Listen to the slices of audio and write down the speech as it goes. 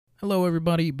Hello,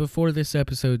 everybody. Before this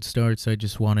episode starts, I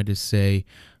just wanted to say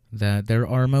that there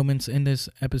are moments in this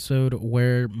episode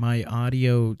where my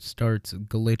audio starts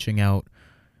glitching out.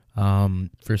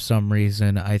 For some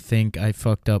reason, I think I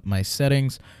fucked up my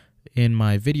settings in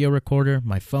my video recorder.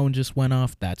 My phone just went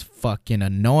off. That's fucking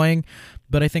annoying.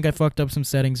 But I think I fucked up some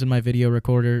settings in my video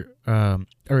recorder,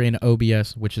 or in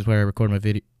OBS, which is where I record my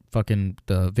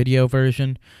the video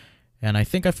version. And I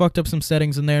think I fucked up some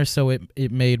settings in there, so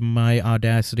it made my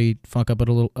Audacity fuck up a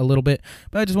little bit.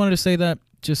 But I just wanted to say that,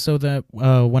 just so that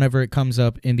whenever it comes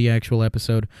up in the actual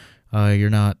episode,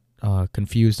 you're not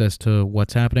confused as to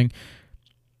what's happening.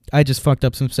 I just fucked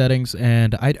up some settings,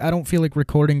 and I don't feel like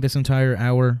recording this entire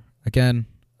hour again.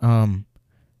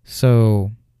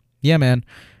 So, yeah, man.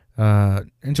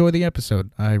 Enjoy the episode.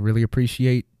 I really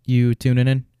appreciate you tuning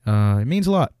in. It means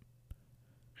a lot.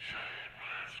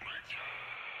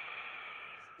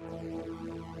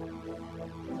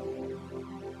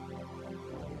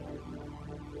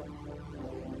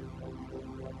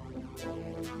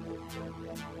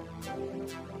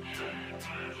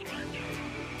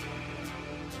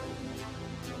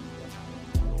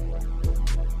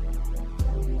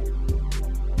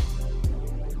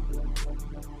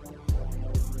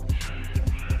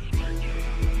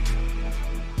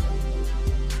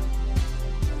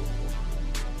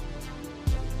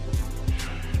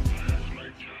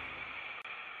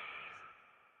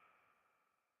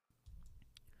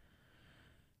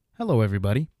 Hello,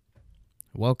 everybody.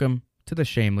 Welcome to the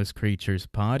Shameless Creatures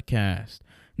podcast.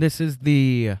 This is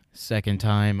the second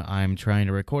time I'm trying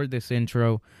to record this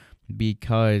intro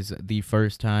because the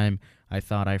first time I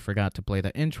thought I forgot to play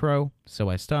the intro, so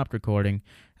I stopped recording,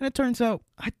 and it turns out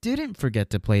I didn't forget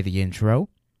to play the intro,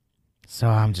 so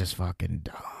I'm just fucking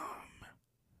dumb.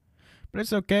 But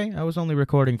it's okay. I was only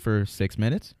recording for 6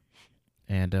 minutes,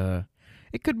 and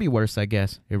it could be worse, I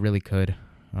guess. It really could.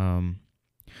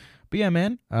 But yeah,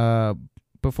 man,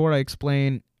 before I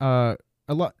explain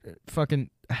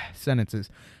sentences,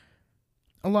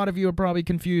 a lot of you are probably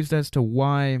confused as to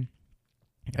why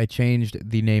I changed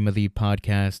the name of the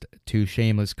podcast to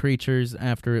Shameless Creatures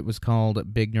after it was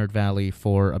called Big Nerd Valley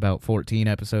for about 14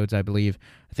 episodes, I believe.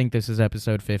 I think this is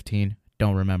episode 15.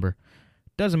 Don't remember.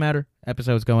 Doesn't matter.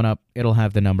 Episode's going up. It'll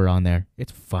have the number on there.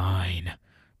 It's fine.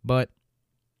 But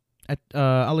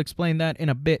I'll explain that in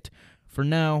a bit. For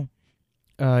now,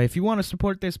 if you want to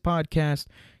support this podcast,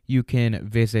 you can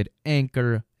visit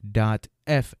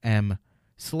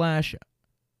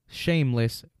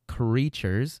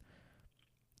anchor.fm/shamelesscreatures,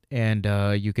 and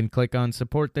you can click on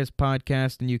support this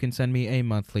podcast, and you can send me a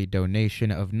monthly donation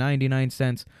of 99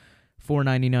 cents,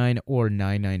 $4.99, or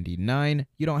 $9.99.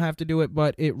 You don't have to do it,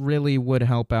 but it really would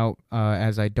help out,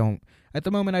 as at the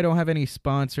moment, I don't have any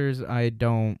sponsors. I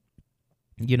don't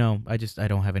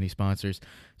have any sponsors.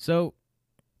 So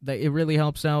it really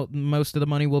helps out. Most of the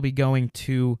money will be going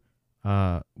towards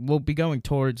the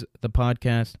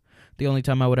podcast. The only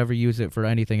time I would ever use it for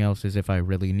anything else is if I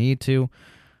really need to.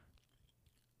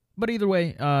 But either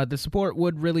way, the support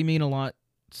would really mean a lot.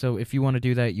 So if you want to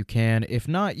do that, you can. If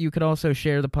not, you could also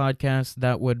share the podcast.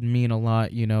 That would mean a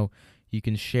lot. You know, you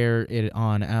can share it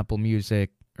on Apple Music,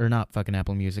 or not fucking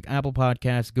Apple Music, Apple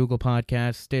Podcasts, Google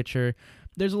Podcasts, Stitcher.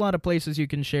 There's a lot of places you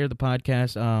can share the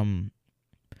podcast.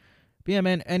 But yeah,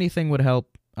 man, anything would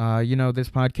help.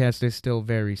 This podcast is still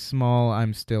very small.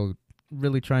 I'm still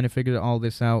really trying to figure all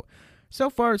this out. So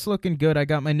far, it's looking good. I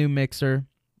got my new mixer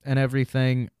and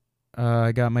everything.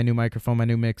 I got my new microphone, my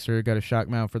new mixer. Got a shock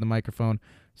mount for the microphone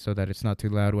so that it's not too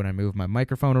loud when I move my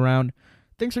microphone around.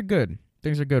 Things are good.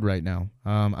 Things are good right now.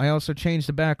 I also changed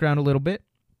the background a little bit.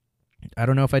 I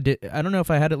don't know if I did. I don't know if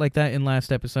I had it like that in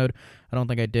last episode. I don't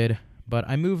think I did. But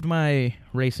I moved my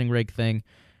racing rig thing,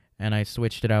 and I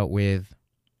switched it out with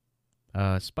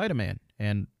Spider-Man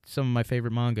and some of my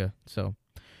favorite manga. So,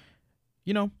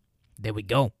 there we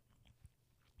go.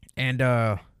 And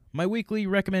my weekly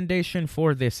recommendation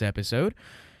for this episode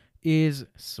is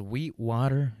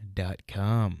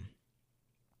Sweetwater.com.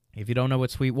 If you don't know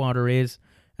what Sweetwater is,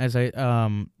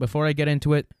 before I get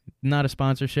into it, not a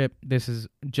sponsorship. This is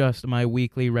just my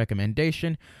weekly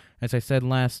recommendation. As I said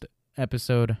last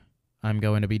episode, I'm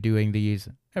going to be doing these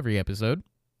every episode.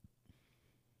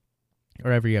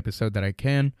 Or every episode that I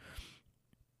can.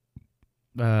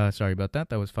 Sorry about that.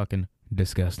 That was fucking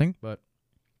disgusting. But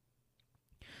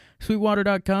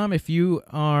Sweetwater.com, if you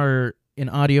are an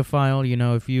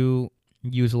audiophile, if you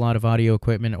use a lot of audio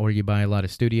equipment or you buy a lot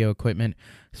of studio equipment,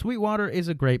 Sweetwater is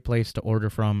a great place to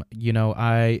order from.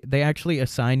 They actually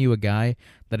assign you a guy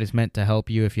that is meant to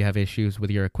help you if you have issues with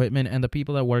your equipment, and the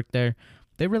people that work there,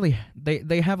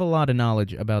 they have a lot of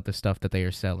knowledge about the stuff that they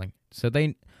are selling. So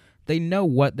they They know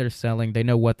what they're selling. They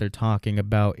know what they're talking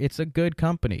about. It's a good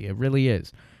company. It really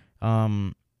is.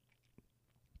 And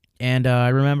I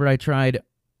remember I tried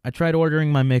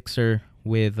ordering my mixer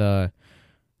with 3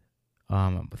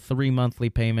 monthly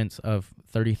payments of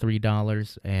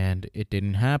 $33, and it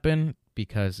didn't happen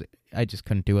because I just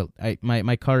couldn't do it.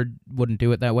 My card wouldn't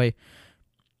do it that way.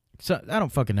 So I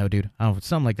don't fucking know, dude.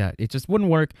 Something like that. It just wouldn't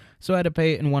work. So I had to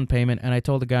pay it in one payment, and I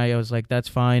told the guy, I was like, that's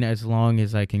fine as long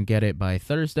as I can get it by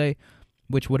Thursday,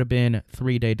 which would have been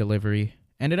 3-day delivery.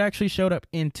 And it actually showed up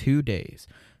in 2 days.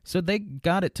 So they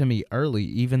got it to me early,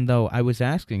 even though I was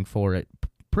asking for it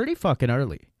pretty fucking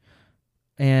early.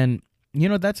 And, you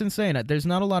know, that's insane. There's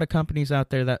not a lot of companies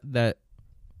out there that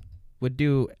would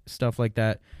do stuff like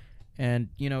that. And,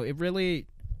 you know, it really,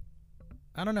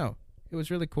 I don't know. It was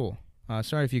really cool.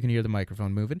 Sorry if you can hear the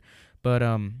microphone moving. But,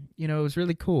 you know, it was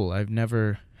really cool. I've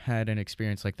never had an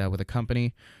experience like that with a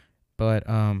company. But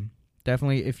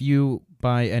definitely, if you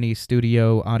buy any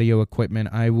studio audio equipment,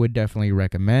 I would definitely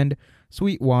recommend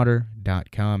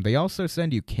Sweetwater.com. They also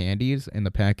send you candies in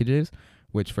the packages,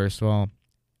 which, first of all,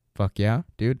 fuck yeah,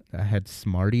 dude. I had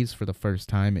Smarties for the first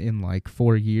time in like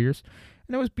 4 years,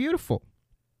 and it was beautiful.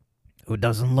 Who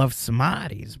doesn't love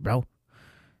Smarties, bro?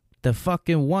 The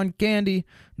fucking one candy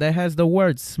that has the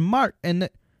word smart in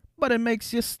it, but it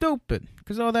makes you stupid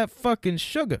because all that fucking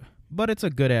sugar. But it's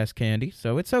a good-ass candy,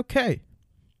 so it's okay.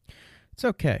 It's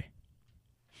okay.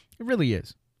 It really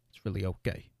is. It's really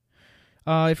okay.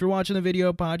 If you're watching the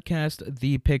video podcast,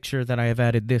 the picture that I have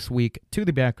added this week to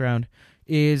the background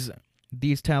is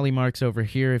these tally marks over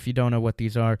here. If you don't know what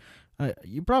these are,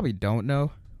 you probably don't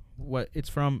know what it's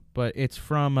from, but it's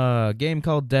from a game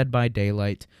called Dead by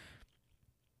Daylight.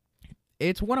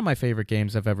 It's one of my favorite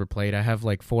games I've ever played. I have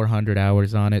like 400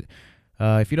 hours on it.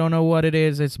 If you don't know what it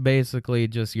is, it's basically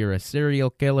just you're a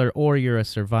serial killer or you're a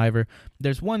survivor.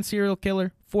 There's one serial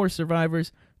killer, 4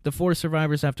 survivors. The 4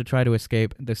 survivors have to try to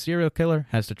escape. The serial killer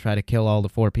has to try to kill all the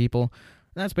 4 people.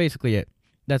 That's basically it.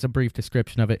 That's a brief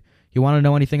description of it. You want to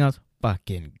know anything else?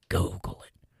 Fucking Google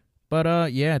it.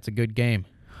 But, yeah, it's a good game.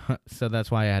 So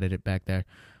that's why I added it back there.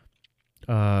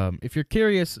 If you're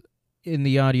curious, in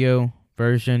the audio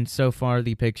version, so far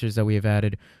the pictures that we have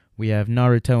added, we have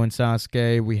Naruto and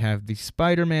Sasuke, we have the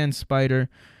Spider-Man spider,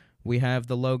 we have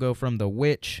the logo from The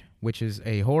Witch, which is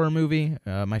a horror movie,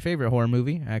 my favorite horror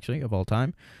movie, actually, of all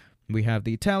time. We have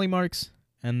the tally marks,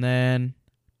 and then,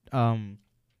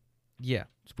 yeah,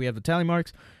 so we have the tally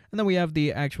marks, and then we have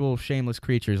the actual Shameless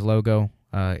Creatures logo.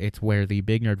 It's where the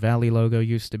Big Nerd Valley logo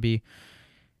used to be.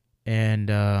 And,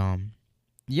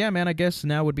 yeah, man, I guess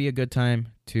now would be a good time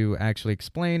to actually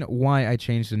explain why I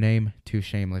changed the name to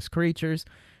Shameless Creatures.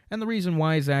 And the reason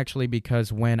why is actually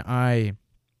because when I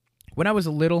was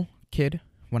a little kid,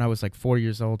 when I was like 4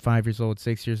 years old, 5 years old,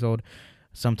 6 years old,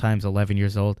 sometimes 11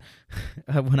 years old,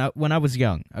 when I was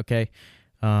young, okay,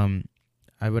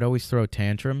 I would always throw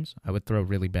tantrums. I would throw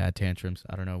really bad tantrums.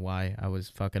 I don't know why. I was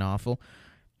fucking awful.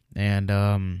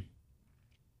 And,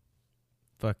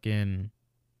 fucking...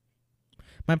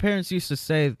 my parents used to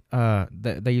say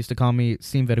that they used to call me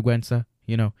sin vergüenza,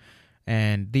 you know,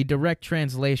 and the direct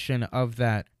translation of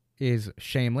that is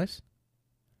shameless.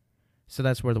 So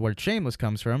that's where the word shameless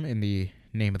comes from in the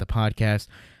name of the podcast.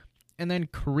 And then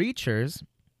creatures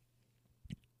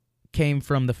came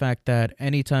from the fact that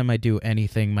anytime I do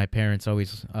anything, my parents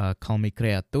always call me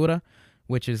criatura,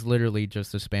 which is literally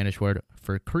just a Spanish word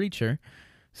for creature.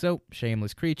 So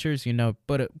shameless creatures, you know,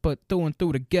 but two and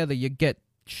two together, you get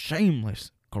Shameless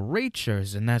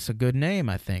Creatures, and that's a good name,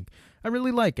 I think. I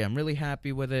really like it. I'm really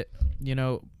happy with it. You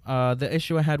know, the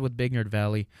issue I had with Big Nerd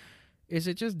Valley is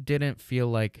it just didn't feel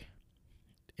like...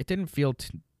 it didn't feel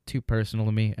too personal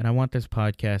to me, and I want this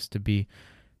podcast to be...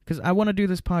 because I want to do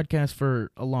this podcast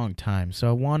for a long time, so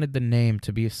I wanted the name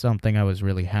to be something I was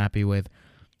really happy with.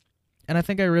 And I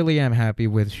think I really am happy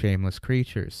with Shameless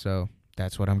Creatures, so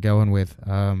that's what I'm going with.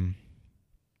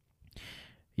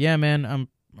 Yeah, man, I'm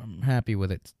happy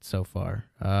with it so far.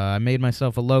 I made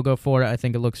myself a logo for it. I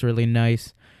think it looks really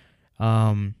nice.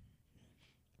 But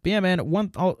yeah, man,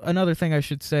 another thing I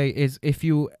should say is if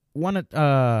you want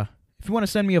to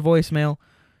send me a voicemail,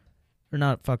 or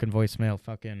not fucking voicemail,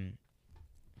 fucking...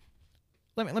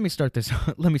 Let me start this.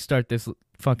 Let me start this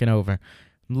fucking over.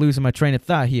 I'm losing my train of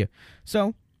thought here.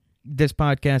 So, this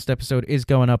podcast episode is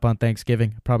going up on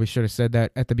Thanksgiving. I probably should have said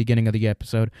that at the beginning of the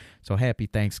episode. So, happy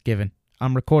Thanksgiving.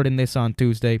 I'm recording this on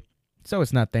Tuesday, so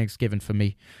it's not Thanksgiving for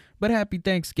me. But happy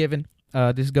Thanksgiving.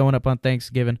 This is going up on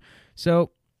Thanksgiving.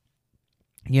 So,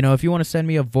 you know, if you want to send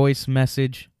me a voice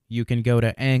message, you can go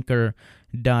to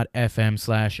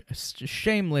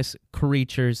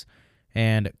anchor.fm/shamelesscreatures.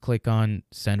 and click on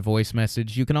send voice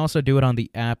message. You can also do it on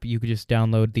the app. You can just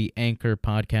download the Anchor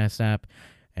podcast app,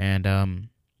 and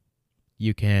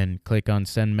you can click on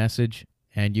send message,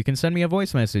 and you can send me a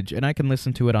voice message, and I can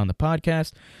listen to it on the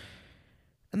podcast.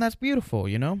 And that's beautiful,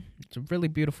 you know? It's a really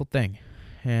beautiful thing.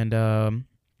 And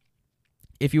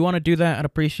if you want to do that, I'd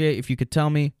appreciate if you could tell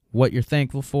me what you're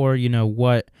thankful for,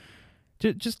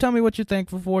 just tell me what you're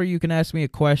thankful for. You can ask me a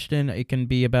question. It can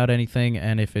be about anything,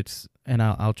 and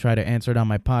I'll try to answer it on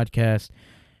my podcast.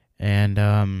 And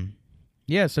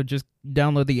so just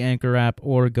download the Anchor app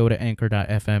or go to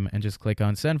anchor.fm and just click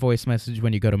on send voice message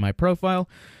when you go to my profile.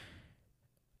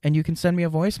 And you can send me a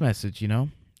voice message,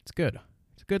 It's good.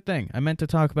 It's a good thing. I meant to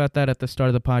talk about that at the start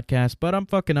of the podcast, but I'm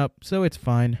fucking up, so it's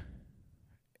fine.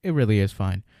 It really is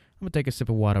fine. I'm going to take a sip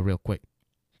of water real quick.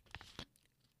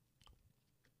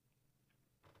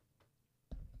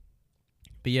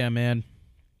 But yeah, man,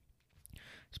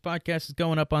 this podcast is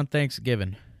going up on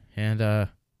Thanksgiving. And,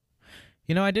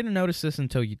 I didn't notice this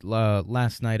until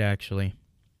last night, actually.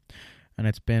 And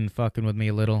it's been fucking with me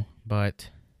a little. But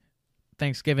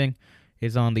Thanksgiving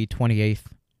is on the 28th.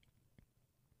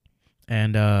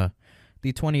 And the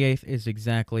 28th is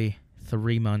exactly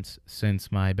 3 months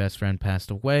since my best friend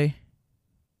passed away.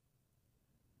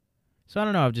 So I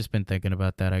don't know, I've just been thinking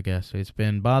about that, I guess. It's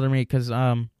been bothering me because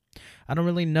I don't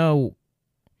really know.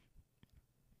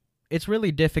 It's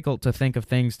really difficult to think of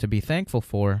things to be thankful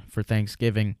for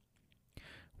Thanksgiving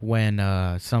when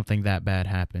something that bad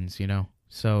happens,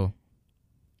 So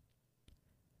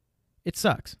it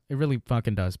sucks. It really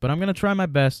fucking does. But I'm going to try my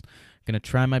best. Going to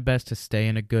try my best to stay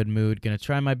in a good mood. Going to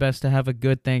try my best to have a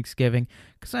good Thanksgiving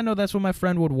because I know that's what my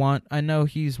friend would want. I know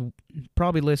he's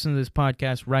probably listening to this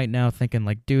podcast right now thinking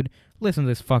like, dude, listen to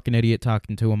this fucking idiot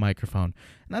talking to a microphone.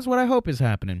 And that's what I hope is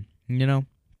happening, I'm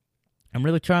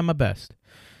really trying my best.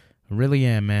 I really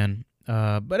am, man.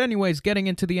 But anyways, getting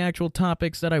into the actual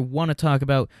topics that I want to talk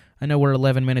about. I know we're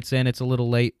 11 minutes in. It's a little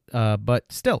late,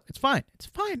 but still, it's fine. It's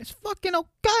fine. It's fucking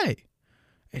okay.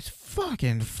 It's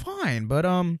fucking fine.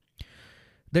 But,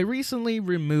 they recently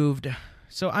removed...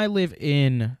 So I live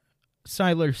in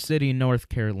Siler City, North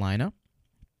Carolina,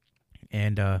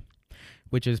 and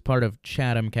which is part of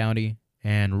Chatham County.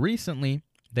 And recently,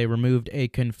 they removed a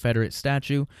Confederate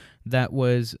statue that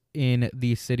was in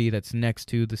the city that's next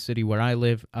to the city where I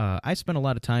live. I spent a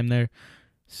lot of time there.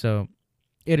 So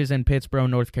it is in Pittsboro,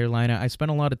 North Carolina. I spent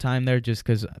a lot of time there just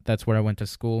because that's where I went to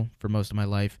school for most of my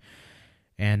life.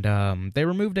 And they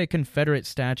removed a Confederate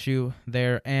statue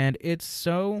there, and it's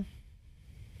so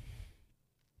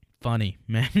funny,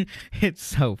 man. It's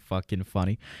so fucking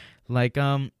funny. Like,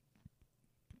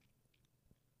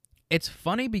 it's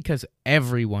funny because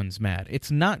everyone's mad. It's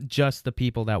not just the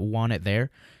people that want it there.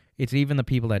 It's even the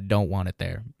people that don't want it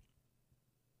there.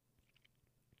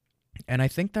 And I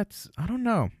think I don't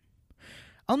know.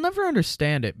 I'll never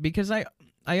understand it because I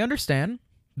understand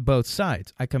both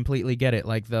sides. I completely get it.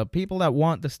 Like, the people that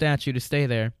want the statue to stay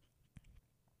there,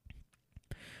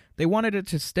 they wanted it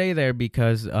to stay there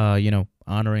because,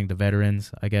 honoring the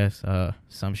veterans, I guess,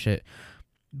 some shit.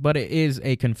 But it is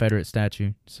a Confederate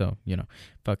statue, so,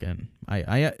 fucking,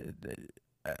 I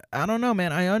don't know,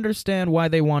 man. I understand why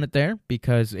they want it there,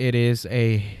 because it is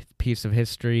a piece of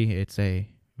history. It's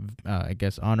I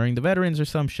guess, honoring the veterans or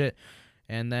some shit.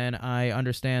 And then I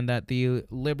understand that the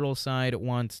liberal side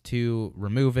wants to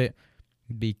remove it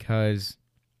because,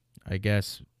 I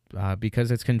guess,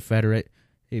 because it's Confederate,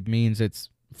 it means it's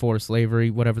for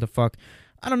slavery, whatever the fuck.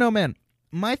 I don't know, man.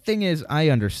 My thing is, I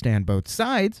understand both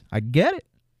sides. I get it.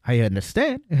 I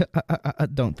understand. I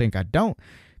don't think I don't.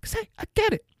 Because I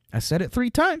get it. I said it 3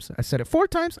 times. I said it 4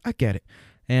 times. I get it.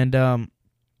 And I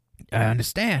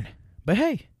understand. But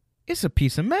hey, it's a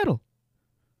piece of metal.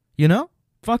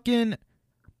 Fucking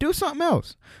do something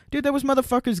else. Dude, there was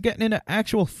motherfuckers getting into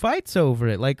actual fights over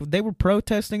it. Like, they were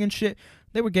protesting and shit.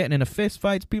 They were getting into fist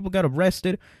fights. People got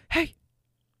arrested. Hey,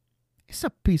 it's a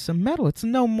piece of metal. It's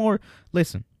no more...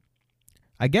 Listen,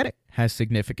 I get it. Has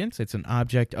significance. It's an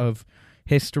object of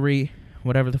history,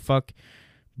 whatever the fuck.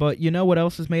 But you know what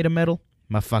else is made of metal?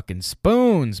 My fucking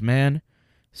spoons, man.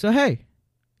 So hey,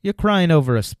 you're crying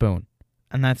over a spoon.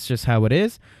 And that's just how it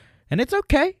is. And it's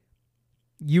okay.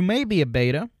 You may be a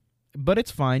beta, but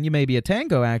it's fine. You may be a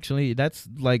tango, actually. That's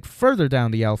like further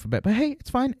down the alphabet. But hey, it's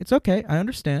fine. It's okay. I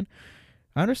understand.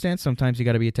 Sometimes you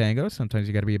got to be a tango. Sometimes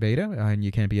you got to be a beta. And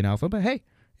you can't be an alpha. But hey,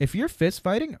 if you're fist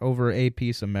fighting over a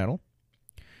piece of metal,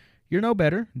 you're no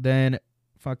better than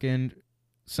fucking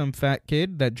some fat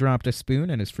kid that dropped a spoon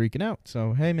and is freaking out.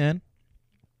 So, hey, man,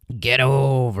 get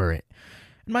over it.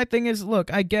 And my thing is,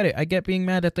 look, I get it. I get being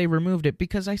mad that they removed it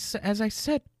because, as I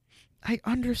said, I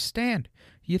understand.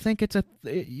 You think it's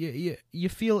you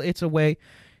feel it's a way,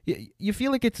 you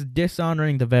feel like it's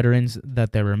dishonoring the veterans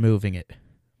that they're removing it.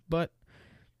 But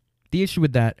the issue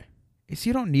with that is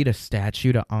you don't need a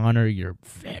statue to honor your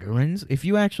veterans. If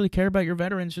you actually care about your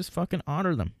veterans, just fucking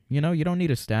honor them. You know, you don't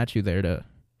need a statue there to.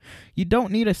 You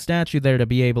don't need a statue there to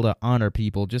be able to honor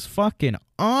people. Just fucking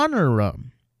honor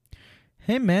them.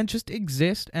 Hey man, just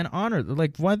exist and honor.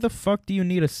 Like, why the fuck do you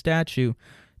need a statue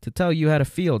to tell you how to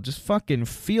feel? Just fucking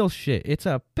feel shit. It's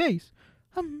a piece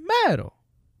of metal.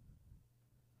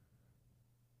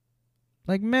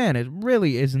 Like, man, it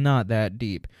really is not that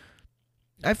deep.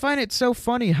 I find it so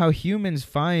funny how humans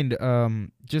find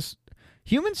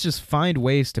humans just find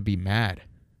ways to be mad.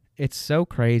 It's so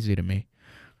crazy to me.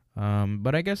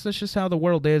 But I guess that's just how the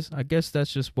world is. I guess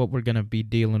that's just what we're gonna be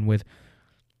dealing with.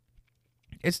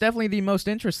 It's definitely the most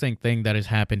interesting thing that has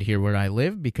happened here where I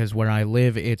live, because where I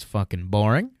live, it's fucking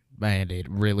boring. And it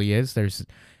really is. There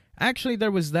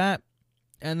was that,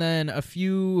 and then I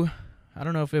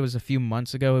don't know if it was a few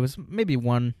months ago, it was maybe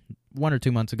one or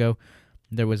 2 months ago,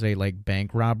 there was a, like,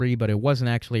 bank robbery, but it wasn't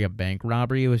actually a bank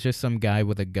robbery. It was just some guy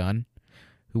with a gun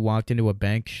who walked into a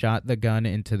bank, shot the gun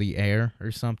into the air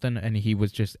or something, and he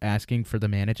was just asking for the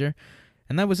manager.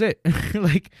 And that was it.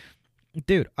 Like,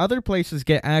 dude, other places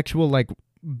get actual, like,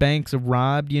 banks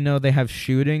robbed, you know, they have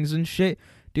shootings and shit.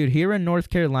 Dude, here in North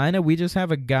Carolina, we just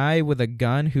have a guy with a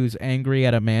gun who's angry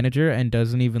at a manager and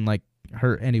doesn't even, like,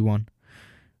 hurt anyone.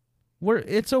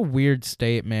 It's a weird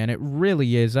state, man. It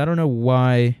really is. I don't know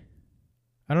why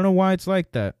it's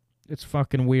like that. It's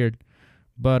fucking weird.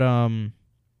 But,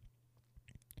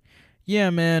 yeah,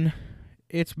 man,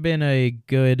 it's been a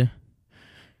good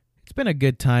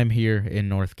time here in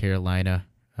North Carolina.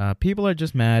 People are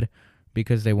just mad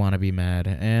because they want to be mad,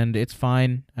 and it's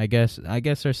fine. I guess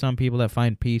there's some people that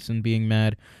find peace in being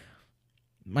mad.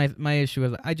 My issue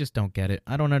is I just don't get it.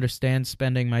 I don't understand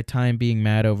spending my time being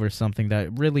mad over something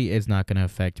that really is not going to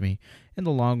affect me. In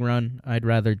the long run, I'd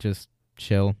rather just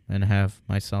chill and have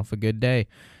myself a good day,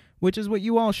 which is what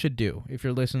you all should do. If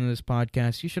you're listening to this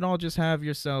podcast, you should all just have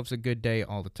yourselves a good day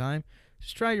all the time.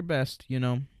 Just try your best, you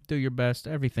know, do your best.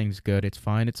 Everything's good. It's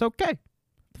fine. It's okay.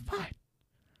 It's fine.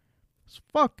 It's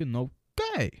fucking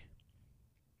okay.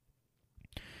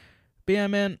 But yeah,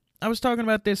 man, I was talking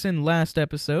about this in last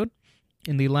episode.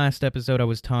 In the last episode, I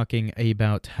was talking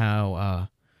about how, I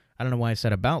don't know why I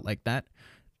said about like that,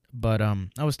 but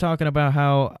I was talking about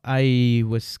how I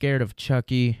was scared of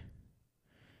Chucky,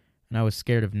 and I was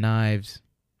scared of knives,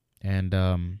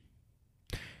 and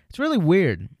it's really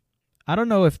weird. I don't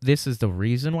know if this is the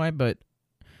reason why, but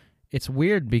it's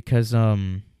weird because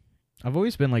I've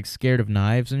always been, like, scared of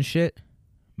knives and shit,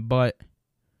 but,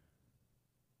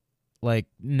 like,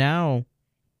 now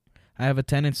I have a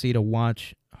tendency to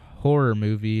watch horror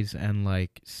movies and,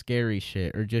 like, scary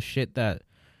shit, or just shit that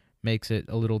makes it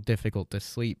a little difficult to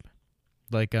sleep.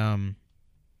 Like, I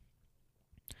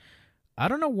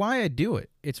don't know why I do it.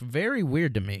 It's very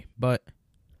weird to me, but,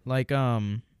 like, I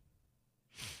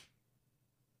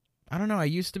don't know, I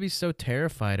used to be so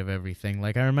terrified of everything.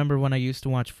 Like, I remember when I used to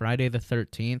watch Friday the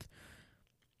 13th,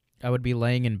 I would be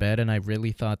laying in bed and I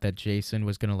really thought that Jason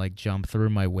was gonna, like, jump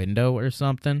through my window or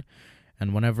something.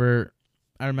 And whenever,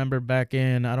 I remember back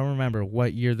in, I don't remember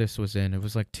what year this was in, it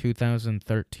was like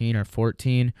 2013 or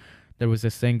 14, there was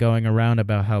this thing going around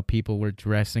about how people were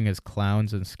dressing as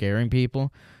clowns and scaring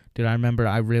people. Dude, I remember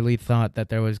I really thought that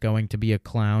there was going to be a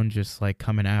clown just, like,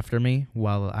 coming after me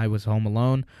while I was home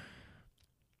alone.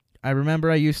 I remember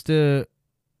I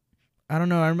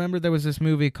remember there was this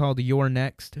movie called You're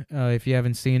Next. If you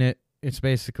haven't seen it, it's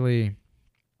basically,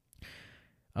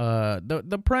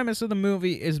 the premise of the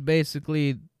movie is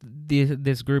basically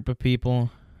this group of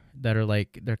people that are,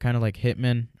 like, they're kind of like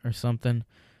hitmen or something,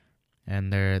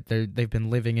 and they've been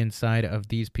living inside of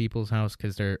these people's house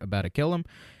because they're about to kill them.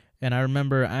 And I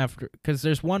remember because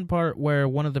there's one part where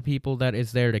one of the people that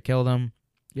is there to kill them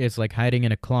is, like, hiding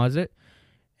in a closet,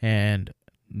 and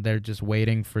they're just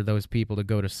waiting for those people to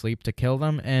go to sleep to kill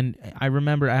them. And I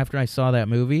remember after I saw that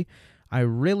movie, I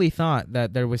really thought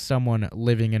that there was someone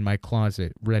living in my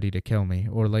closet ready to kill me,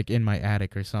 or, like, in my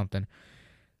attic or something.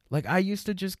 Like, I used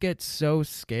to just get so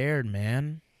scared,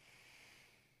 man.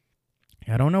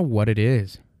 I don't know what it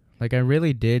is. Like, I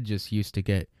really did just used to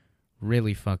get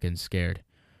really fucking scared.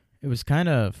 It was kind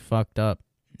of fucked up.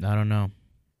 I don't know.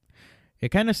 It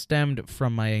kind of stemmed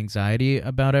from my anxiety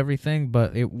about everything,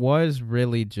 but it was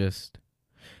really just,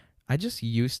 I just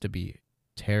used to be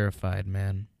terrified,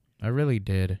 man. I really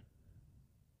did.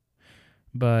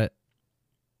 But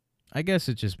I guess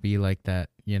it just be like that,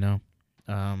 you know?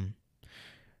 And,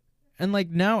 like,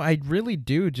 now I really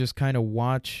do just kind of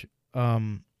watch,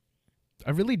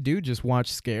 I really do just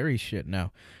watch scary shit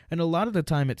now. And a lot of the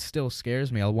time it still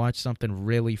scares me. I'll watch something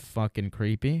really fucking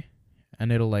creepy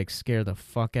and it'll like scare the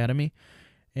fuck out of me.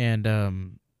 And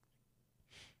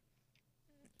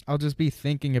I'll just be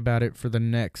thinking about it for the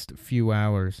next few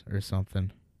hours or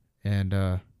something.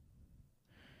 And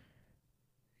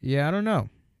yeah, I don't know.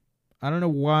 I don't know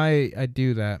why I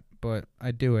do that, but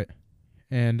I do it.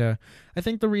 And I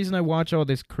think the reason I watch all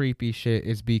this creepy shit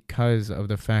is because of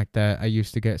the fact that I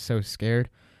used to get so scared.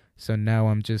 So now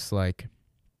I'm just like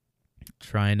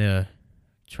trying to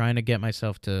get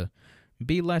myself to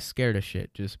be less scared of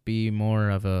shit. Just be more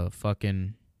of a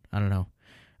fucking, I don't know.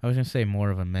 I was going to say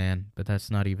more of a man, but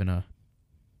it's not even a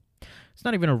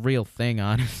real thing,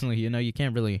 honestly. You know, you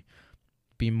can't really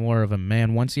be more of a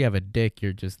man. Once you have a dick,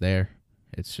 you're just there.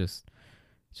 It's just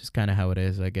kind of how it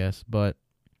is, I guess. But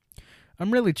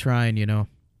I'm really trying, you know.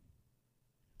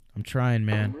 I'm trying,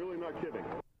 man. I'm really not kidding.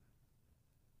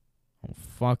 I'm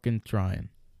fucking trying.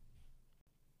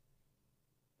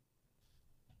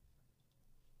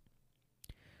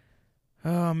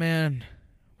 Oh, man.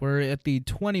 We're at the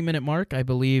 20-minute mark. I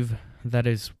believe that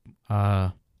is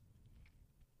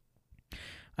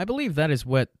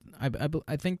what...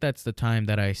 I think that's the time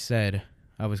that I said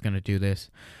I was going to do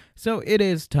this. So it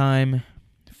is time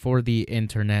for the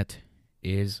internet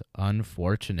is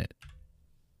unfortunate.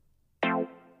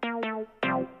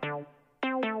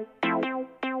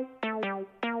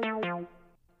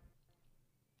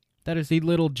 That is the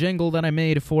little jingle that I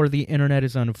made for the internet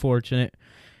is unfortunate.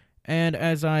 And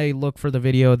as I look for the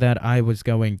video that I was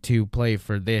going to play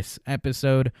for this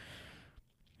episode,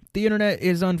 the internet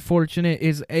is unfortunate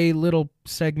is a little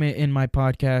segment in my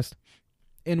podcast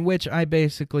in which I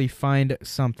basically find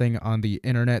something on the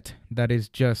internet that is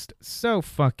just so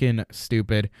fucking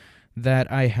stupid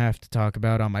that I have to talk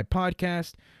about on my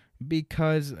podcast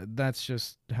because that's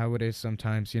just how it is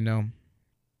sometimes, you know.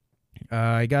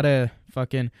 I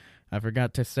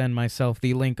forgot to send myself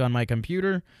the link on my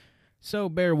computer, so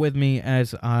bear with me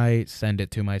as I send it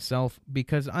to myself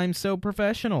because I'm so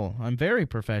professional. I'm very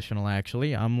professional,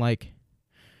 actually. I'm like,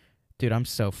 dude, I'm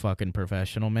so fucking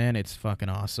professional, man. It's fucking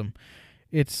awesome.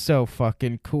 It's so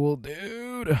fucking cool,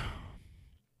 dude.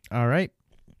 All right.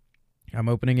 I'm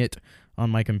opening it on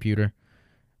my computer.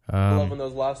 Loving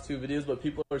those last two videos, but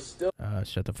people are still...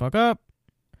 Shut the fuck up.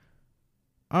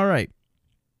 All right.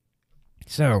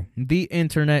 So, the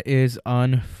internet is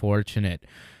unfortunate.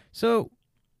 So,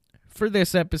 for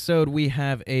this episode, we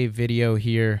have a video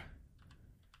here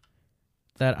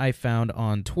that I found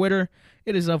on Twitter.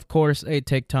 It is, of course, a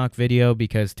TikTok video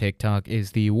because TikTok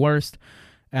is the worst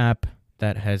app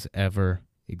that has ever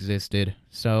existed.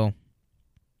 So,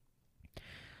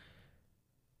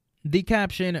 the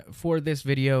caption for this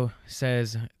video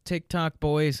says, TikTok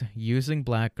boys using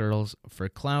black girls for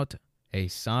clout, a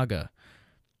saga.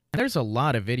 There's a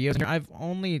lot of videos here. I've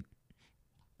only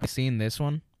seen this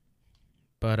one.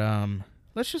 But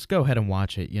let's just go ahead and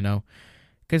watch it, you know.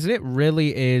 Because it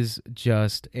really is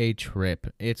just a trip.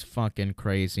 It's fucking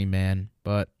crazy, man.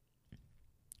 But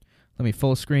let me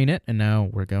full screen it, and now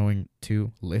we're going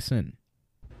to listen.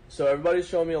 So everybody's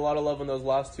showing me a lot of love in those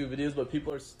last two videos, but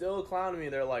people are still clowning me.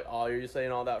 They're like, oh, you're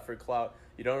saying all that for clout.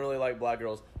 You don't really like black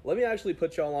girls. Let me actually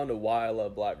put y'all on to why I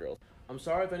love black girls. I'm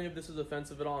sorry if any of this is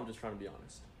offensive at all. I'm just trying to be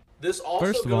honest. This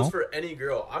also goes for any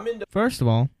girl. I'm into... First of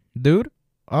all, dude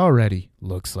already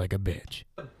looks like a bitch.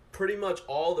 Pretty much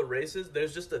all the races.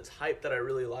 There's just a type that I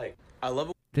really like. I love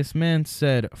it. This man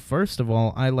said, first of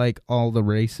all, I like all the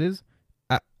races.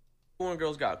 When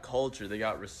girls got culture, they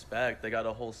got respect, they got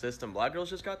a whole system. Black girls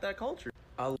just got that culture.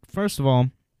 First of all,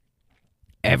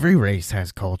 every race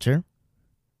has culture.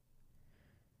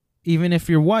 Even if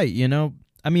you're white, you know?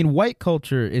 I mean, white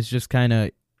culture is just kind of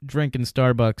drinking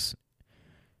Starbucks,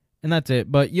 and that's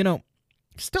it. But, you know,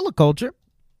 still a culture.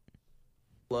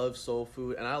 Love soul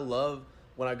food, and I love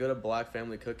when I go to black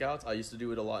family cookouts. I used to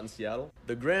do it a lot in Seattle.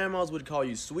 The grandmas would call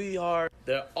you sweetheart.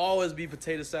 There'd always be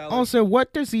potato salad. Also,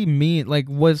 what does he mean? Like,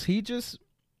 was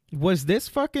this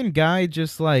fucking guy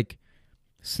just like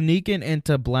sneaking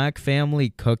into black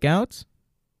family cookouts?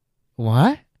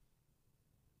 What?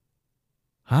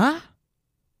 Huh?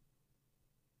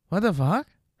 What the fuck?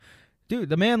 Dude,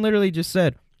 the man literally just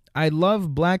said, I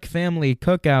love black family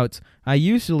cookouts. I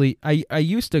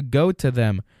used to go to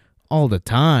them all the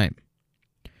time.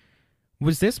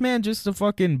 Was this man just a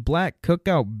fucking black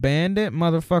cookout bandit?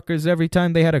 Motherfuckers, every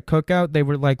time they had a cookout, they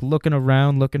were like looking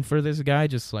around, looking for this guy,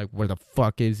 just like, where the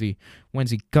fuck is he?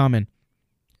 When's he coming?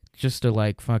 Just to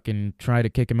like fucking try to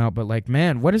kick him out. But like,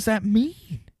 man, what does that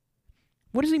mean?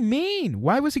 What does he mean?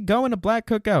 Why was he going to black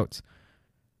cookouts?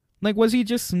 Like, was he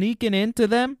just sneaking into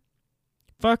them?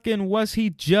 Fucking, was he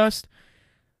just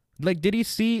Like, did he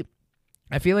see?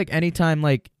 I feel like anytime,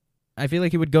 like, I feel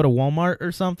like he would go to Walmart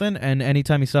or something, and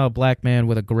anytime he saw a black man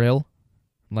with a grill,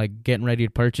 like, getting ready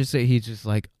to purchase it, he's just,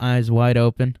 like, eyes wide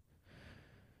open.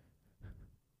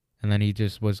 And then he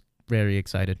just was very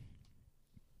excited.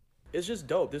 It's just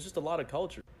dope. There's just a lot of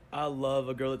culture. I love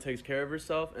a girl that takes care of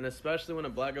herself, and especially when a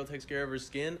black girl takes care of her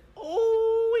skin.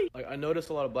 Oh, like I noticed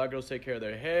a lot of black girls take care of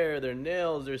their hair, their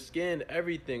nails, their skin,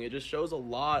 everything. It just shows a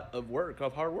lot of work,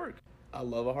 of hard work. I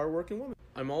love a hardworking woman.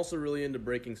 I'm also really into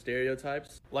breaking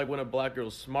stereotypes. Like when a black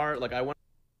girl's smart, like I want.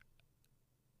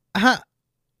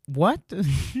 What?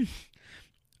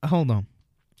 Hold on.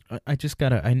 I just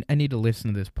gotta. I need to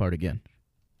listen to this part again.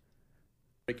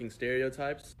 Breaking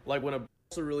stereotypes. Like when a.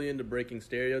 Also really into breaking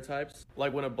stereotypes.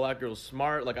 Like when a black girl's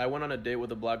smart. Like I went on a date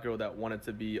with a black girl that wanted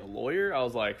to be a lawyer. I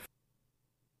was like,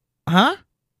 huh?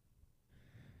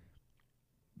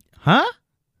 Huh?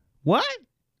 What?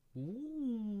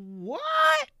 What?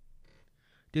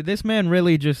 Dude, this man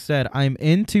really just said, I'm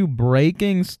into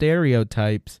breaking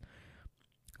stereotypes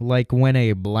like when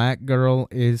a black girl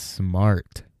is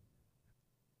smart.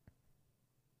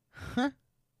 Huh?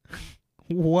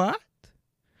 What?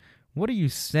 What are you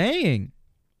saying?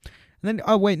 And then,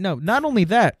 oh, wait, no. Not only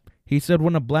that, he said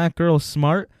when a black girl's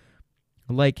smart,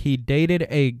 like he dated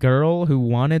a girl who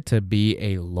wanted to be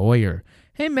a lawyer.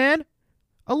 Hey, man,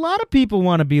 a lot of people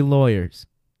want to be lawyers.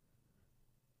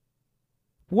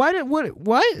 What?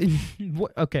 What?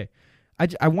 Okay,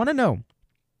 I want to know.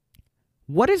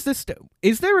 What is this?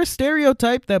 Is there a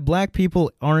stereotype that black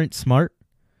people aren't smart?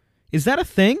 Is that a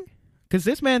thing? Because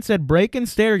this man said breaking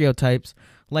stereotypes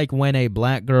like when a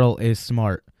black girl is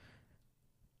smart.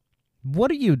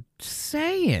 What are you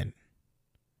saying?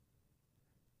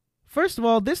 First of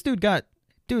all, this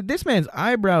this man's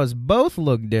eyebrows both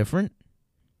look different.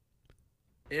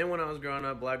 And when I was growing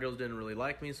up, black girls didn't really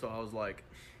like me, so I was like,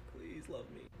 please love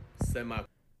me.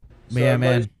 Yeah,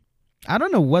 man. I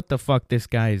don't know what the fuck this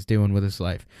guy is doing with his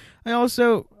life.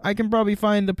 I can probably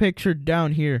find the picture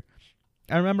down here.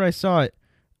 I remember I saw it.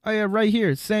 Oh, yeah, right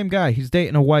here. Same guy. He's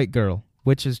dating a white girl,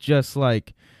 which is just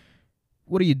like,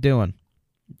 what are you doing?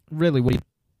 Really,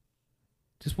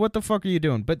 what the fuck are you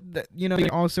doing? But,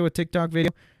 also a TikTok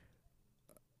video.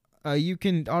 You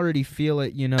can already feel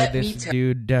it, this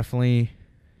dude definitely,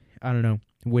 I don't know,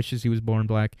 wishes he was born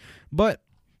black. But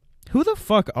who the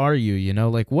fuck are you,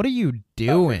 like, what are you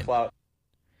doing?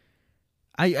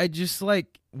 I just,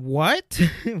 like, what?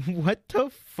 What the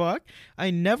fuck?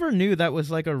 I never knew that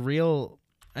was, like,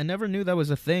 I never knew that was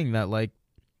a thing, that, like,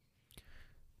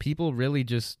 people really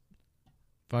just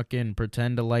fucking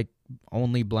pretend to like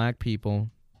only black people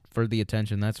for the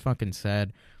attention. That's fucking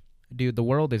sad. Dude, the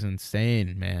world is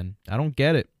insane, man. I don't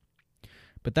get it.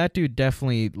 But that dude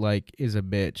definitely, like, is a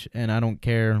bitch. And I don't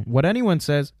care what anyone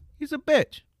says. He's a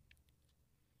bitch.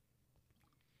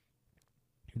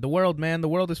 The world, man. The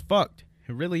world is fucked.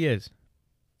 It really is.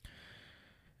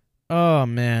 Oh,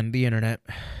 man. The internet.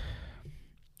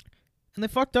 And the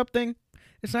fucked up thing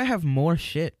is I have more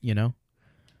shit,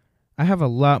 I have a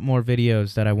lot more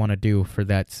videos that I want to do for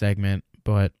that segment,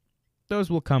 but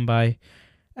those will come by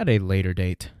at a later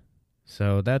date.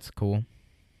 So that's cool.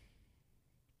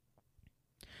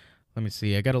 Let me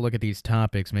see. I got to look at these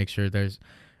topics, make sure there's...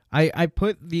 I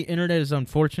put the internet is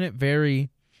unfortunate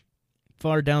very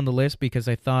far down the list because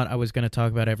I thought I was going to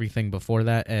talk about everything before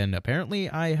that, and apparently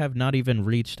I have not even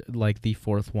reached, like, the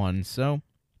fourth one, so...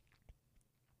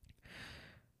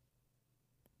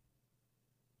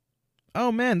 Oh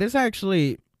man, this is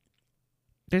actually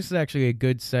a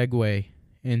good segue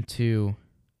into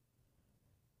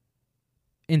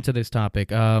this topic.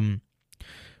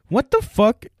 What the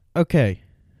fuck? Okay.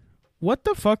 What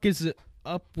the fuck is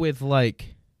up with,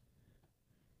 like...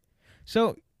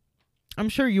 So, I'm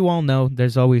sure you all know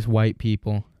there's always white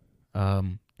people that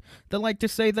like to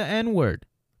say the N-word.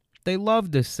 They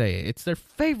love to say it. It's their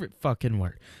favorite fucking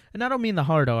word. And I don't mean the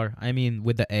hard R. I mean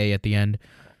with the A at the end.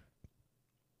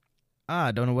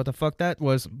 I don't know what the fuck that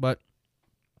was, but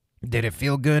did it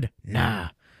feel good?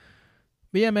 Nah.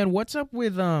 But yeah, man, what's up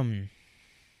with,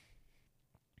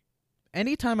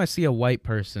 anytime I see a white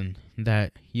person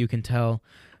that you can tell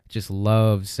just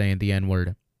loves saying the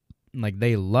N-word, like,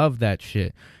 they love that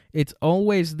shit, it's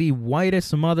always the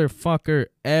whitest motherfucker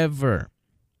ever.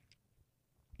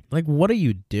 Like, what are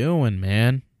you doing,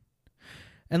 man?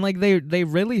 And, like, they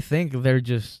really think they're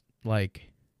just, like...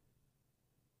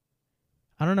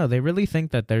 I don't know, they really think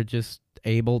that they're just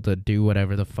able to do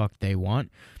whatever the fuck they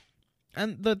want.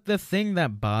 And the thing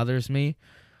that bothers me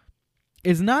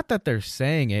is not that they're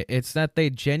saying it, it's that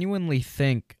they genuinely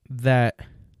think that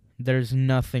there's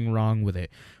nothing wrong with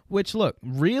it. Which, look,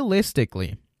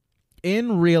 realistically,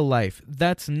 in real life,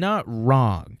 that's not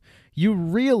wrong. You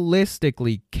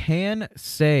realistically can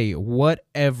say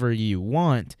whatever you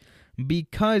want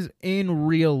because in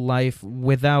real life,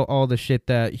 without all the shit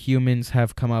that humans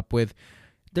have come up with,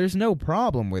 there's no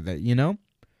problem with it, you know?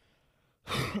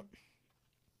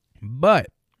 But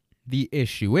the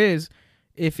issue is,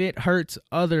 if it hurts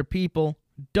other people,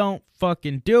 don't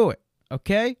fucking do it,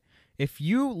 okay? If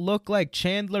you look like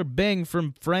Chandler Bing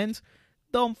from Friends,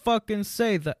 don't fucking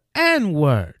say the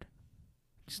N-word.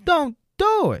 Just don't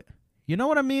do it. You know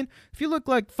what I mean? If you look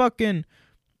like fucking,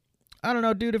 I don't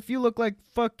know, dude, if you look like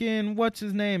fucking, what's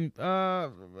his name?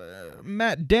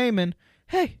 Matt Damon,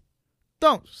 hey,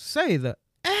 don't say the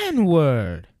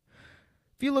N-word.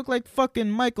 If you look like fucking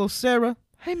Michael Cera,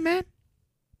 hey, man,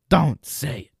 don't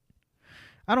say it.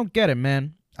 I don't get it,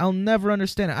 man. I'll never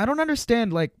understand it. I don't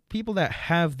understand, like, people that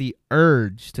have the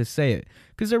urge to say it.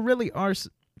 Because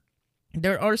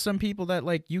there are some people that,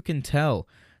 like, you can tell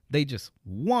they just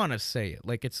want to say it.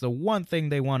 Like, it's the one thing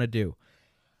they want to do.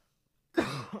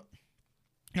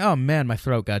 Oh, man, my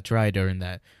throat got dry during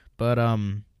that. But,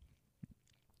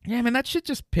 yeah, man, that shit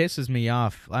just pisses me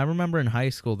off. I remember in high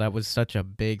school that was such a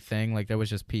big thing. Like, there was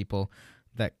just people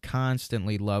that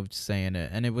constantly loved saying it.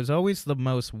 And it was always the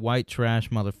most white trash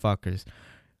motherfuckers.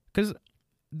 Because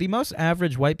the most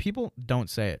average white people don't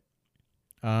say it.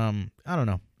 I don't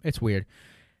know. It's weird.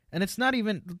 And it's not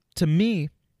even, to me,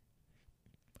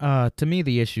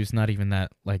 the issue's not even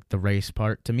that, like, the race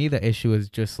part. To me, the issue is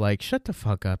just, like, shut the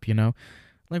fuck up, you know?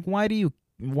 Like, why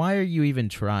are you even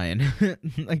trying?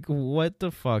 Like, what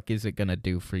the fuck is it gonna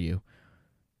do for you?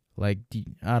 Like,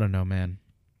 I don't know, man.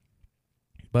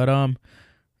 But,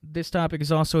 this topic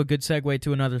is also a good segue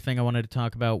to another thing I wanted to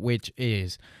talk about, which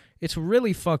is, it's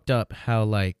really fucked up how,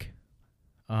 like,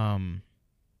 how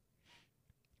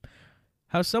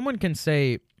someone can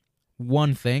say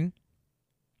one thing,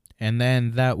 and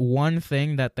then that one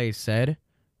thing that they said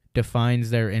defines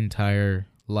their entire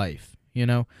life, you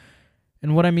know?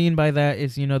 And what I mean by that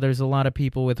is, you know, there's a lot of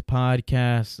people with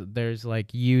podcasts, there's, like,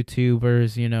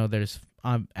 YouTubers, you know, there's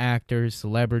actors,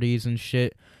 celebrities and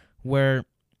shit, where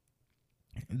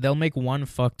they'll make one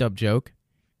fucked up joke,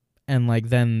 and, like,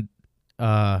 then,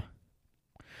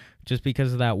 just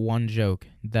because of that one joke,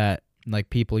 that, like,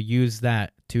 people use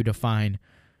that to define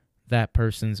that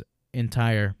person's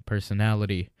entire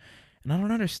personality. And I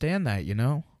don't understand that, you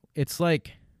know? It's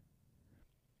like,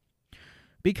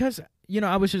 because, you know,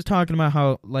 I was just talking about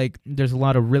how, like, there's a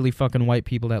lot of really fucking white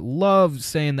people that love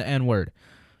saying the N-word.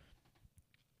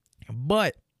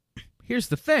 But here's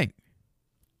the thing.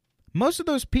 Most of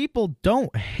those people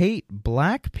don't hate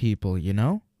black people, you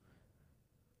know?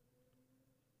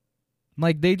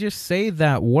 Like, they just say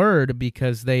that word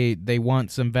because they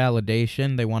want some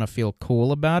validation. They want to feel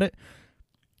cool about it.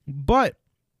 But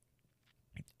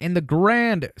in the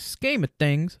grand scheme of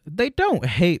things, they don't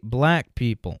hate black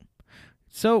people.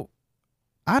 So,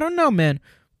 I don't know, man.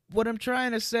 What I'm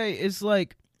trying to say is,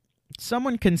 like,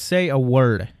 someone can say a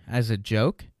word as a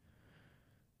joke,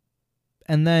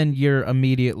 and then you're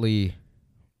immediately,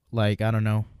 like, I don't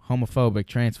know, homophobic,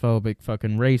 transphobic,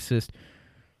 fucking racist.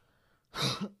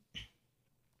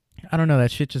 I don't know,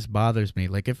 that shit just bothers me.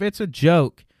 Like, if it's a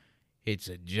joke, it's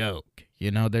a joke. You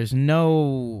know, there's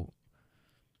no,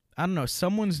 I don't know,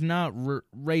 someone's not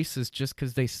racist just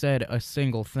because they said a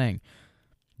single thing.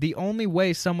 The only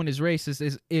way someone is racist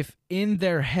is if in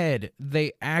their head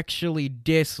they actually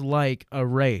dislike a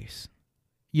race.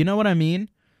 You know what I mean?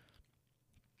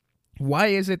 Why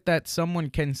is it that someone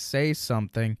can say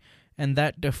something and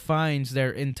that defines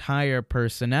their entire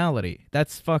personality?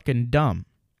 That's fucking dumb.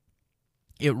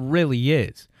 It really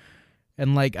is.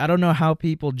 And, like, I don't know how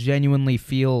people genuinely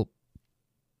feel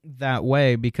that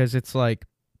way, because it's like,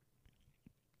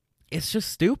 it's just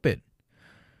stupid.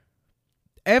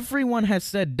 Everyone has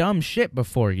said dumb shit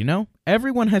before, you know?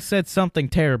 Everyone has said something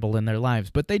terrible in their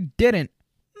lives, but they didn't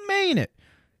mean it.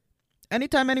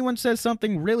 Anytime anyone says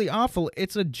something really awful,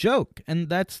 it's a joke, and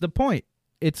that's the point.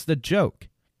 It's the joke.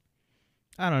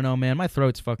 I don't know, man. My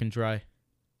throat's fucking dry.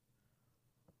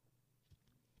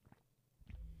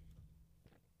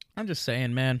 I'm just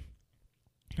saying, man.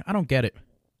 I don't get it.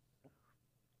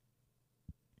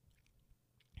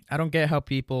 I don't get how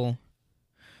people...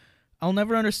 I'll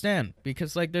never understand,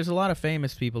 because, like, there's a lot of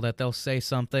famous people that they'll say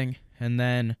something, and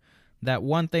then that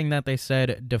one thing that they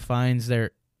said defines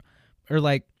their... Or,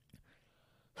 like...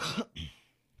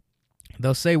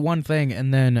 they'll say one thing,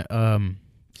 and then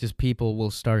just people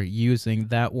will start using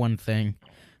that one thing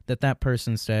that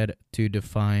person said to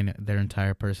define their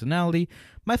entire personality.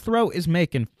 My throat is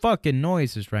making fucking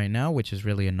noises right now, which is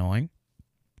really annoying.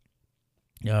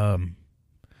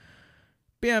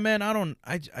 But yeah, man,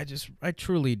 I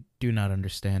truly do not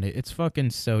understand it. It's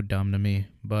fucking so dumb to me.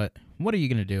 But what are you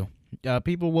gonna do?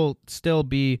 People will still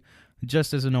be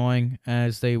just as annoying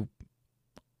as they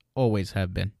always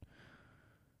have been.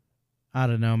 I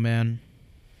don't know, man.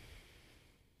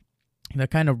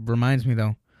 That kind of reminds me,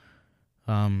 though.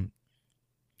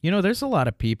 There's a lot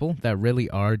of people that really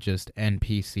are just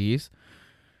NPCs.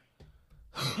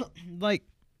 like,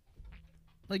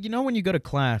 when you go to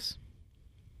class,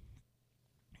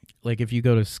 like if you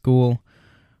go to school,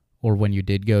 or when you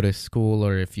did go to school,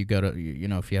 or if you go to,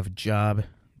 if you have a job,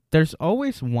 there's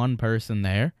always one person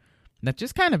there that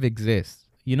just kind of exists.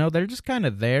 They're just kind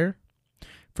of there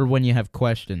for when you have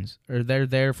questions, or they're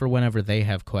there for whenever they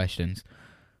have questions.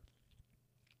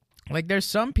 Like, there's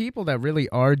some people that really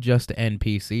are just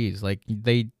NPCs. Like,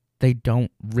 they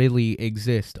don't really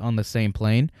exist on the same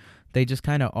plane. They just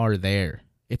kind of are there.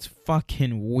 It's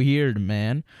fucking weird,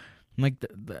 man. Like,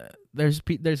 there's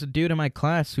a dude in my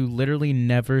class who literally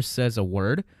never says a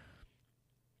word,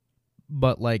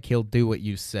 but, like, he'll do what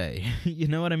you say. You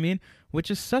know what I mean?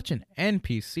 Which is such an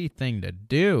NPC thing to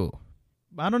do.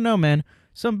 I don't know, man.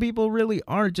 Some people really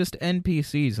are just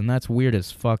NPCs, and that's weird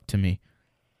as fuck to me.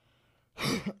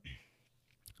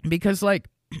 Because, like,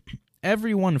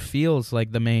 everyone feels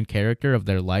like the main character of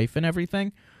their life and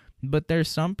everything, but there's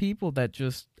some people that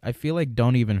just, I feel like,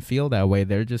 don't even feel that way.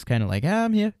 They're just kind of like,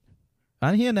 I'm here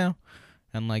now.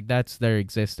 And, like, that's their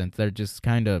existence. They're just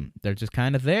kind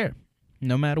of there.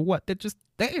 No matter what, they're just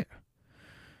there.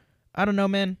 I don't know,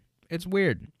 man. It's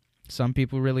weird. Some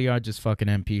people really are just fucking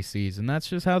NPCs, and that's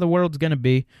just how the world's gonna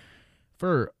be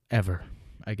forever,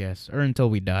 I guess. Or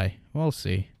until we die. We'll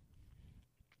see.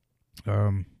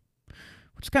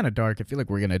 Which is kind of dark. I feel like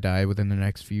we're gonna die within the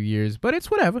next few years, but it's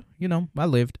whatever. I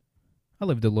lived a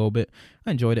little bit.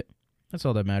 I enjoyed it. That's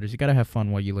all that matters. You gotta have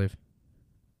fun while you live.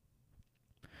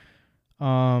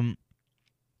 Oh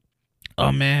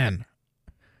man.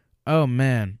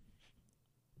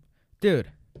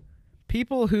 Dude,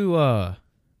 people who,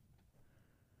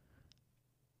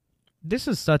 this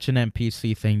is such an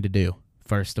NPC thing to do,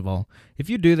 first of all. If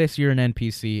you do this, you're an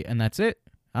NPC, and that's it.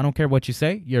 I don't care what you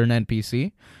say, you're an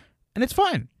NPC. And it's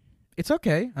fine. It's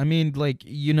okay. I mean, like,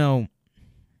 your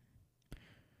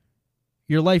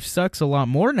life sucks a lot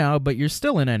more now, but you're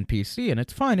still an NPC, and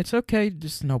it's fine. It's okay.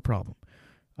 Just no problem.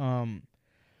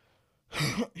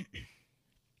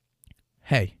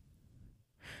 Hey,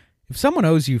 if someone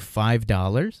owes you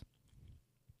 $5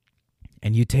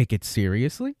 and you take it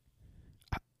seriously,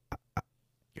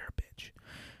 you're a bitch.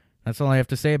 That's all I have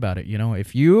to say about it.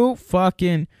 If you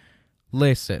fucking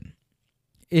listen,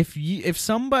 if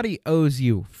somebody owes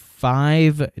you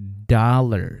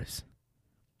 $5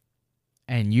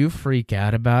 and you freak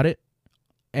out about it,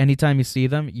 anytime you see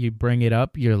them, you bring it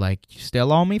up, you're like, you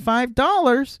still owe me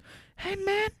 $5. Hey,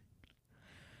 man,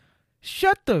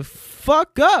 shut the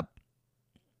fuck up.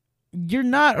 You're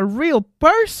not a real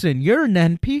person. You're an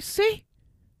NPC.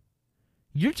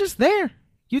 You're just there.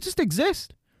 You just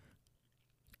exist.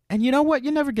 And you know what?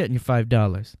 You're never getting your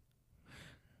 $5.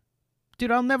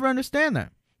 Dude, I'll never understand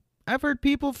that. I've heard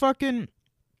people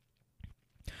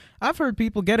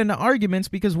get into arguments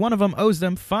because one of them owes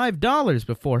them $5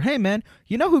 before. Hey, man,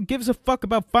 you know who gives a fuck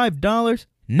about $5?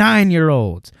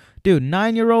 9-year-olds. Dude,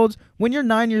 9-year-olds, when you're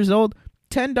 9 years old,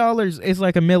 $10 is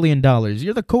like $1 million.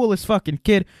 You're the coolest fucking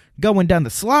kid going down the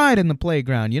slide in the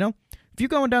playground, If you're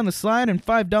going down the slide and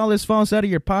 $5 falls out of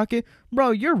your pocket,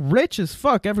 bro, you're rich as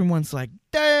fuck. Everyone's like,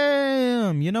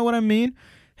 damn, you know what I mean?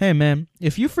 Hey, man,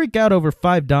 if you freak out over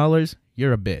 $5,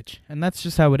 you're a bitch. And that's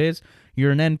just how it is.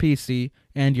 You're an NPC,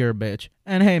 and you're a bitch.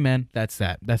 And hey, man, that's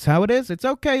that. That's how it is. It's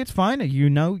okay. It's fine.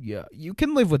 You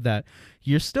can live with that.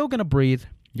 You're still going to breathe.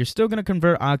 You're still going to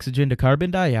convert oxygen to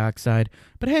carbon dioxide.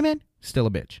 But hey, man, still a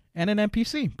bitch. And an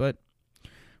NPC. But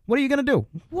what are you going to do?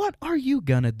 What are you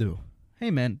going to do?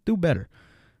 Hey, man, do better.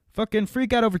 Fucking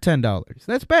freak out over $10.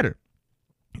 That's better.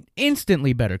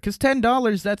 Instantly better. Because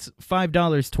 $10, that's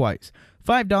 $5 twice.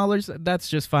 $5, that's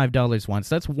just $5 once.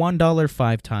 That's $1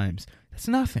 5 times. That's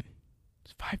nothing.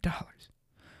 It's $5.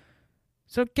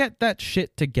 So get that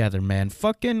shit together, man.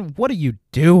 Fucking, what are you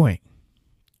doing?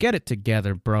 Get it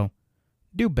together, bro.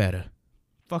 Do better.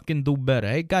 Fucking do better.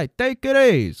 Hey, guy, take it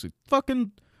easy.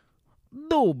 Fucking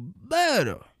do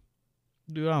better.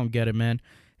 Dude, I don't get it, man.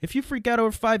 If you freak out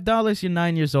over $5, you're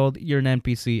 9 years old, you're an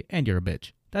NPC, and you're a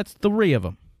bitch. That's 3 of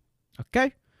them.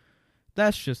 Okay?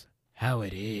 That's just how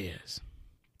it is.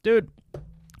 Dude,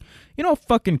 you know what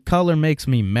fucking color makes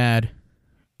me mad?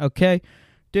 Okay?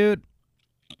 Dude,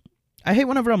 I hate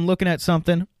whenever I'm looking at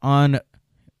something on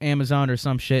Amazon or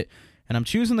some shit, and I'm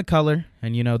choosing the color,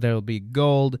 and there'll be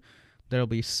gold, there'll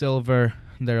be silver,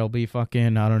 There'll be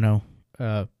fucking, I don't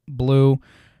know, blue.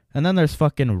 And then there's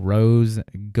fucking rose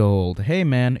gold. Hey,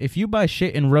 man, if you buy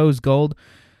shit in rose gold,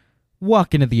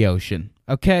 walk into the ocean,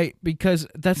 okay? Because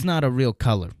that's not a real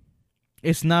color.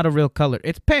 It's not a real color.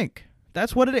 It's pink.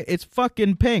 That's what it is. It's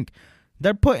fucking pink.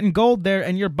 They're putting gold there,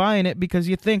 and you're buying it because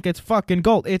you think it's fucking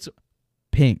gold. It's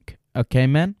pink, okay,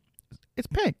 man? It's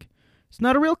pink. It's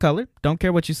not a real color. Don't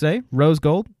care what you say. Rose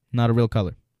gold, not a real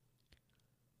color.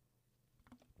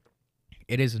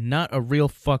 It is not a real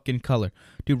fucking color.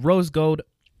 Dude, rose gold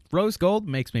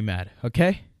makes me mad,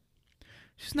 okay?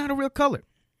 It's just not a real color.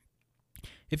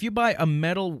 If you buy a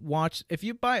metal watch,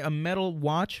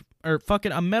 or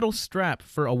fucking a metal strap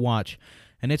for a watch,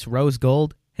 and it's rose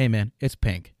gold, hey man, it's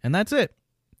pink. And that's it.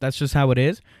 That's just how it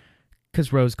is.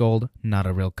 Because rose gold, not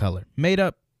a real color. Made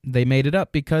up. They made it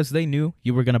up because they knew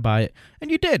you were going to buy it.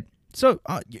 And you did. So,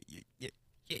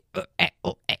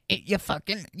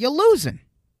 you're losing.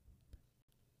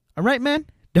 All right, man?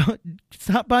 Don't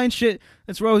stop buying shit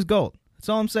that's rose gold. That's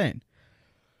all I'm saying.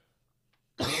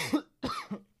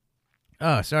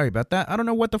 Oh, sorry about that. I don't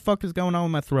know what the fuck is going on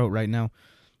with my throat right now.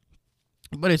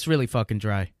 But it's really fucking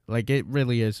dry. Like, it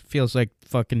really is. Feels like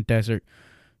fucking desert.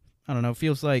 I don't know.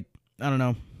 Feels like, I don't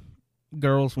know,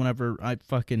 girls whenever I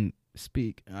fucking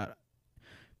speak.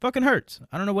 Fucking hurts.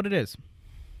 I don't know what it is.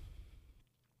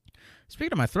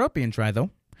 Speaking of my throat being dry,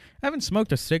 though, I haven't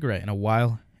smoked a cigarette in a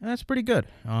while, and that's pretty good.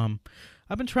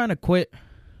 I've been trying to quit,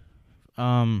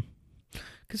 because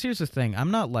here's the thing.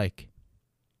 I'm not like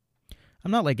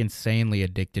insanely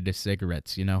addicted to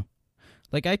cigarettes, you know?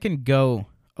 Like, I can go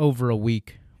over a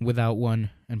week without one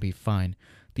and be fine.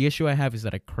 The issue I have is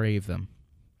that I crave them,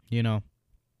 you know?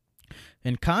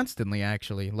 And constantly,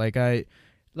 actually.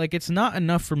 Like, it's not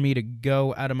enough for me to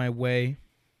go out of my way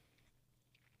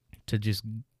to just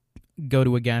go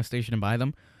to a gas station and buy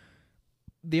them.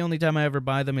 The only time I ever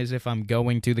buy them is if I'm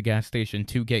going to the gas station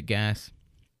to get gas,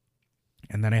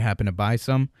 and then I happen to buy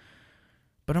some.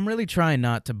 But I'm really trying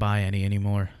not to buy any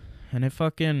anymore. And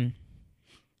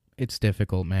it's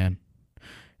difficult, man.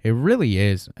 It really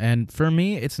is. And for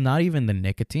me, it's not even the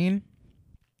nicotine.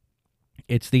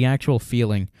 It's the actual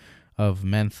feeling of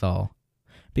menthol.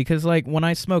 Because, like, when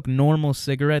I smoke normal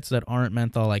cigarettes that aren't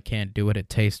menthol, I can't do it. It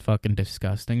tastes fucking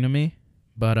disgusting to me.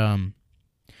 But,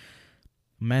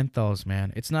 menthols,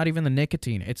 man. It's not even the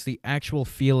nicotine. It's the actual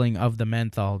feeling of the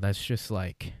menthol that's just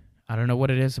like, I don't know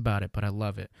what it is about it, but I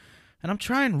love it. And I'm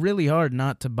trying really hard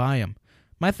not to buy them.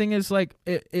 My thing is, like,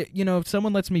 you know, if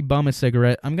someone lets me bum a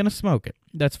cigarette, I'm going to smoke it.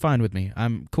 That's fine with me.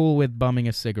 I'm cool with bumming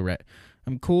a cigarette.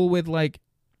 I'm cool with, like,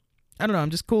 I don't know, I'm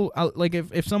just cool. Like,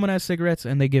 if someone has cigarettes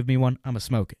and they give me one, I'm going to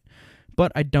smoke it.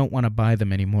 But I don't want to buy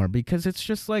them anymore because it's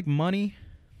just, like, money.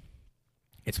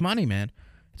 It's money, man.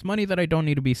 It's money that I don't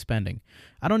need to be spending.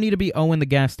 I don't need to be owing the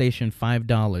gas station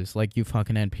 $5 like you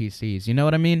fucking NPCs. You know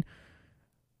what I mean?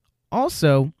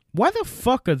 Also, why the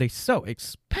fuck are they so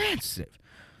expensive?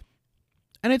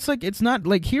 And it's like, it's not,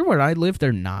 like, here where I live,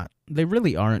 they're not. They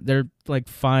really aren't. They're like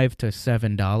 $5 to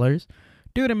 $7.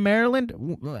 Dude, in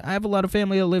Maryland, I have a lot of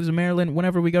family that lives in Maryland.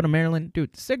 Whenever we go to Maryland,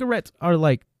 dude, cigarettes are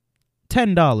like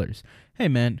 $10. Hey,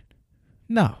 man,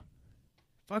 no.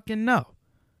 Fucking no.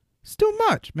 It's too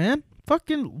much, man.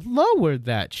 Fucking lower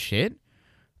that shit,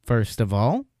 first of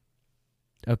all.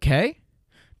 Okay?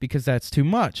 Because that's too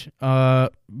much.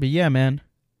 But yeah, man.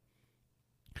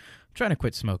 I'm trying to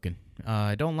quit smoking.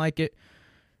 I don't like it.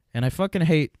 And I fucking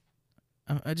hate...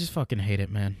 I just fucking hate it,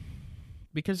 man.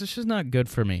 Because it's just not good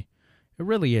for me. It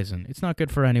really isn't. It's not good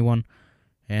for anyone.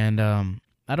 And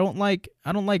I don't like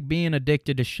being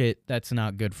addicted to shit that's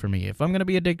not good for me. If I'm going to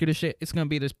be addicted to shit, it's going to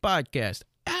be this podcast.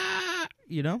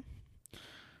 You know?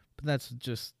 But that's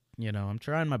just, you know, I'm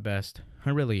trying my best. I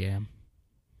really am.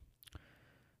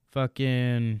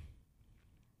 Fucking...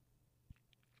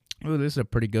 Oh, this is a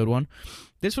pretty good one.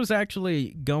 This was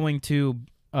actually going to...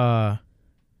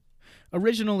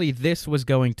 Originally, this was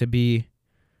going to be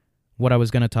what I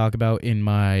was going to talk about in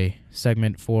my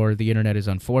segment for The Internet is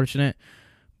Unfortunate,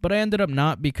 but I ended up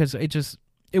not because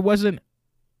it wasn't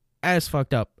as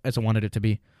fucked up as I wanted it to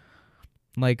be.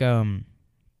 Like that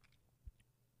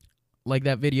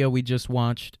video we just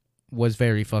watched was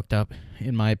very fucked up,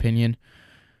 in my opinion,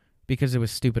 because it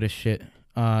was stupid as shit.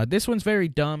 This one's very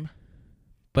dumb,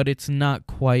 but it's not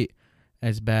quite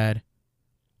as bad.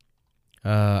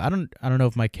 I don't know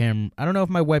if my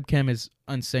webcam is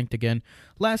unsynced again.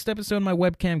 Last episode, my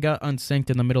webcam got unsynced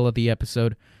in the middle of the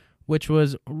episode, which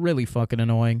was really fucking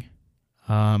annoying.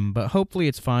 But hopefully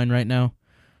it's fine right now.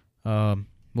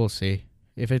 We'll see.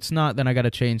 If it's not, then I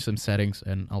gotta change some settings,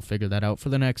 and I'll figure that out for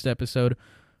the next episode.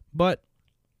 But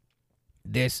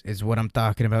this is what I'm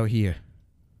talking about here.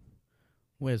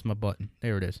 Where's my button?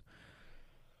 There it is.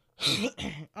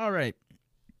 All right.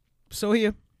 So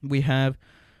here we have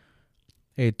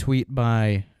a tweet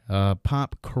by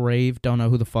Pop Crave. Don't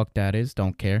know who the fuck that is.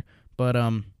 Don't care. But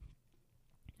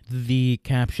the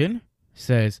caption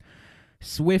says,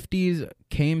 Swifties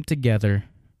came together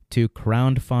to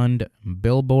crowdfund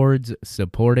billboards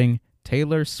supporting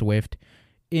Taylor Swift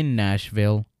in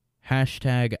Nashville.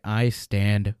 Hashtag I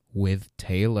stand with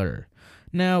Taylor.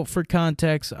 Now, for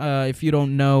context, if you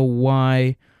don't know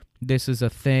why this is a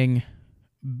thing,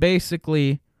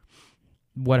 basically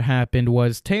what happened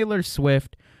was Taylor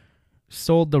Swift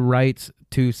sold the rights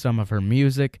to some of her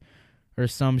music or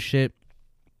some shit,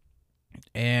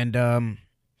 and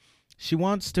she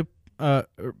wants to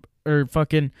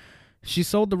she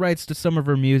sold the rights to some of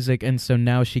her music, and so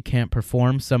now she can't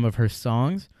perform some of her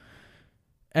songs,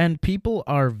 and people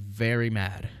are very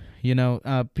mad. You know,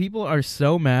 people are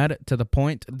so mad to the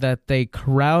point that they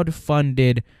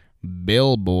crowdfunded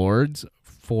billboards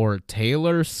for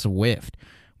Taylor Swift,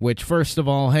 which, first of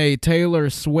all, hey, Taylor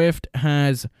Swift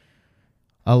has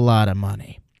a lot of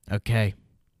money, okay?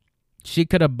 She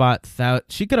could have bought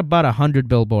 100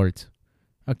 billboards,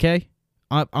 okay,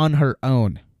 on her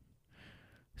own.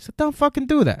 So don't fucking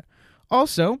do that.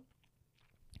 Also,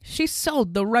 she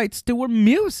sold the rights to her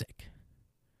music.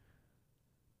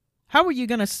 How are you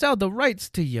going to sell the rights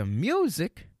to your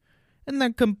music and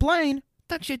then complain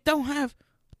that you don't have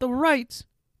the rights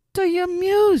to your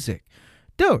music?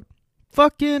 Dude,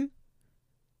 fucking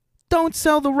don't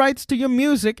sell the rights to your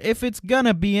music if it's going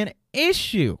to be an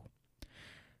issue.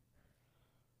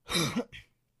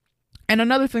 And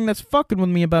another thing that's fucking with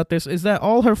me about this is that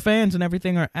all her fans and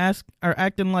everything are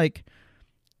acting like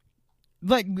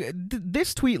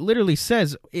this tweet literally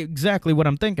says exactly what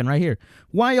I'm thinking right here.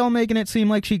 Why y'all making it seem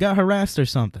like she got harassed or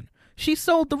something? She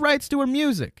sold the rights to her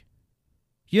music.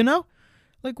 You know?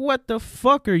 Like, what the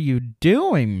fuck are you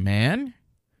doing, man?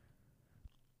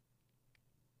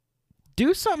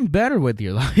 Do something better with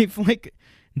your life. Like,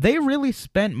 they really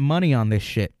spent money on this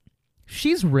shit.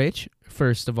 She's rich,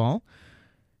 first of all.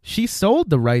 She sold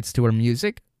the rights to her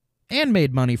music and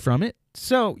made money from it.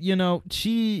 So, you know,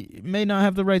 she may not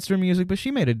have the rights to her music, but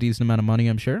she made a decent amount of money,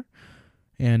 I'm sure.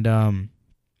 And,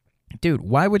 dude,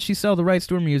 why would she sell the rights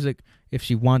to her music if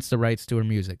she wants the rights to her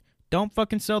music? Don't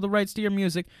fucking sell the rights to your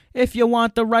music if you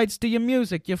want the rights to your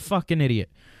music, you fucking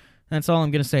idiot. That's all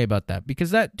I'm going to say about that.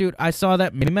 Because that, dude, I saw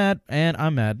that, made me mad, and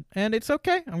I'm mad. And it's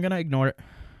okay. I'm going to ignore it.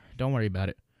 Don't worry about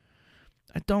it.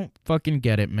 I don't fucking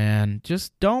get it, man.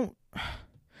 Just don't.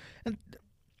 And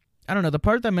I don't know. The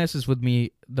part that messes with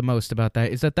me the most about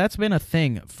that is that that's been a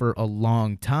thing for a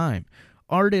long time.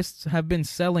 Artists have been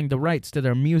selling the rights to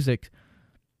their music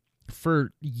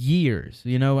for years.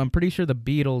 You know, I'm pretty sure the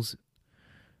Beatles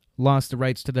lost the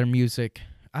rights to their music.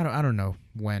 I don't know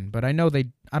when, but I know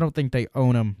I don't think they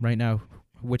own them right now.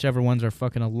 Whichever ones are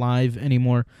fucking alive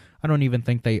anymore, I don't even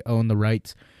think they own the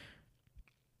rights.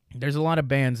 There's a lot of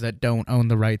bands that don't own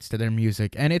the rights to their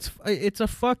music, and it's a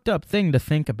fucked up thing to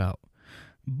think about.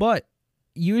 But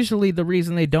usually the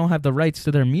reason they don't have the rights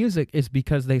to their music is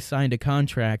because they signed a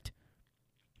contract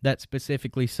that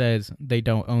specifically says they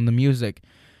don't own the music.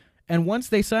 And once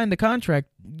they sign the contract,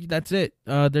 that's it.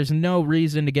 There's no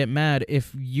reason to get mad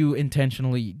if you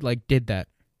intentionally did that.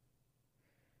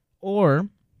 Or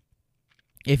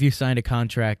if you signed a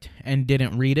contract and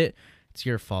didn't read it, it's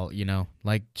your fault, you know?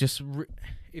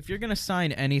 If you're going to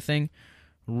sign anything,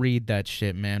 read that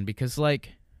shit, man, because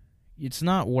it's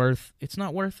not worth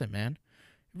it, man.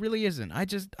 It really isn't.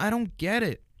 I don't get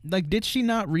it. Did she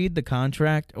not read the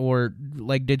contract, or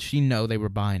did she know they were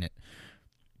buying it?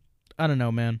 I don't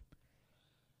know, man.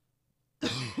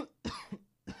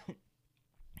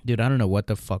 Dude, I don't know what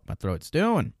the fuck my throat's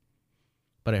doing,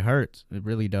 but it hurts. It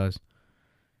really does.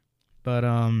 But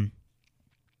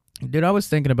dude, I was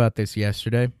thinking about this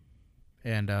yesterday,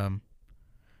 and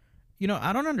you know,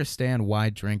 I don't understand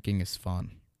why drinking is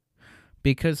fun.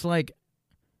 Because,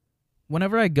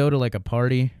 whenever I go to, a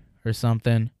party or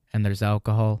something and there's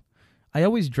alcohol, I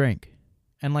always drink.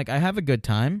 And, I have a good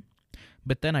time,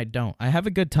 but then I don't. I have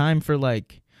a good time for,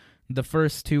 the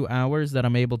first 2 hours that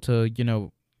I'm able to,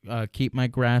 keep my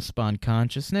grasp on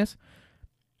consciousness.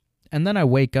 And then I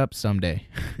wake up someday,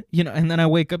 and then I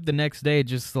wake up the next day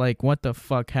just what the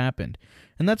fuck happened?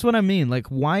 And that's what I mean.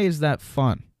 Why is that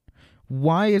fun?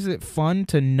 Why is it fun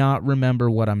to not remember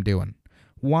what I'm doing?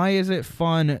 Why is it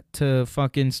fun to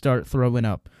fucking start throwing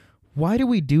up? Why do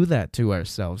we do that to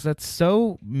ourselves? That's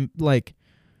so,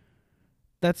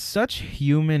 that's such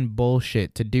human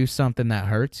bullshit to do something that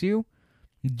hurts you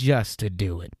just to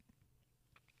do it.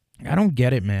 I don't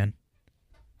get it, man.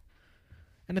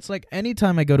 And it's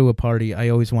anytime I go to a party, I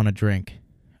always want to drink.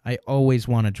 I always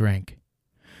want to drink.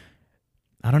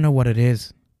 I don't know what it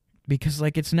is. Because,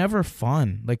 like, it's never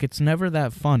fun. Like, it's never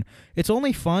that fun. It's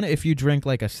only fun if you drink,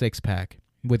 like, a 6-pack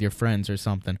with your friends or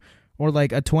something. Or,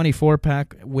 like, a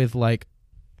 24-pack with, like,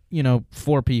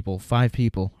 4 people, 5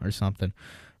 people or something.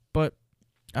 But,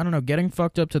 I don't know, getting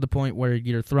fucked up to the point where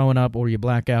you're throwing up or you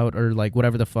black out or, like,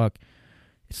 whatever the fuck,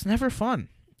 it's never fun.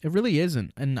 It really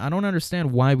isn't. And I don't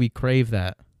understand why we crave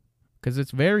that. Because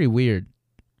it's very weird.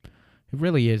 It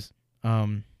really is.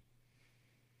 I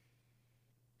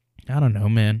don't know,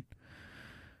 man.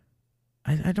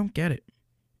 I don't get it.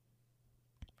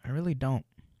 I really don't.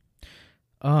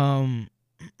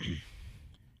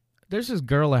 There's this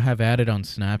girl I have added on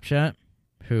Snapchat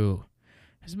who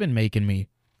has been making me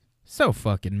so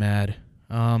fucking mad.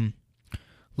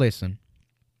 Listen.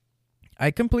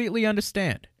 I completely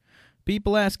understand.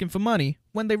 People asking for money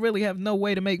when they really have no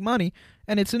way to make money,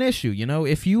 and it's an issue,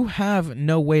 If you have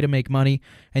no way to make money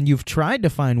and you've tried to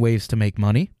find ways to make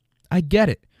money, I get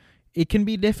it. It can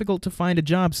be difficult to find a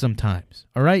job sometimes,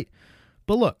 all right?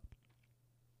 But look,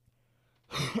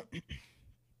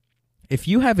 if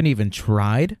you haven't even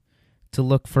tried to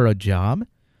look for a job,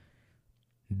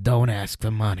 don't ask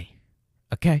for money,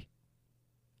 okay?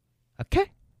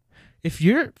 Okay? If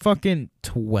you're fucking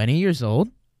 20 years old,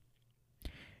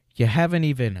 you haven't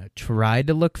even tried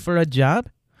to look for a job,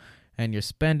 and you're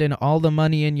spending all the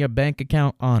money in your bank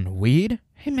account on weed,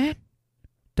 hey man,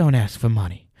 don't ask for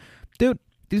money. Dude,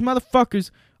 these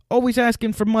motherfuckers always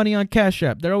asking for money on Cash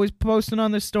App. They're always posting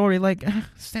on their story like,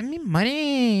 send me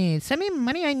money,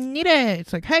 I need it.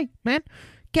 It's like, hey, man,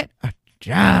 get a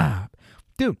job.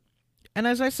 Dude, and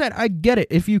as I said, I get it.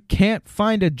 If you can't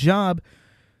find a job,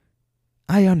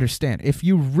 I understand. If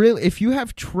you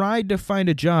have tried to find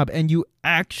a job and you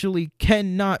actually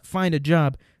cannot find a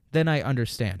job, then I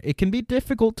understand. It can be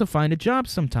difficult to find a job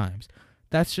sometimes.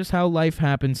 That's just how life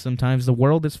happens sometimes. The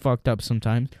world is fucked up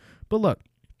sometimes. But look,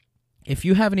 if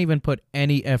you haven't even put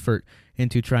any effort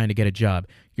into trying to get a job,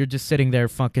 you're just sitting there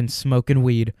fucking smoking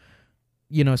weed,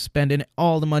 spending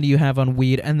all the money you have on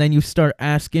weed, and then you start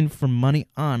asking for money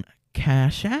on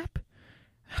Cash App?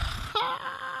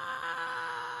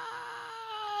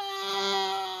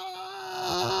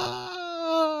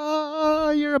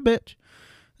 You're a bitch.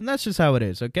 And that's just how it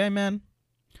is, okay, man?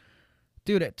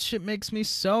 Dude, that shit makes me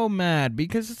so mad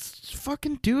because it's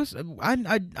fucking dudes.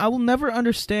 I will never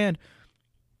understand.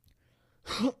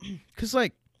 Because,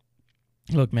 like,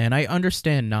 look, man, I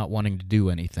understand not wanting to do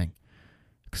anything.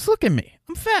 Because look at me.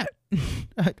 I'm fat.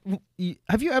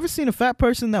 Have you ever seen a fat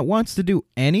person that wants to do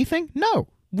anything? No,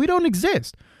 we don't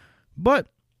exist. But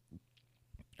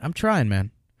I'm trying,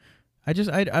 man. I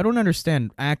don't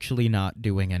understand actually not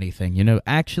doing anything,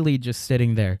 actually just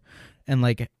sitting there and,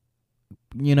 like,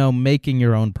 making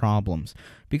your own problems.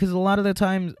 Because a lot of the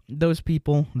times, those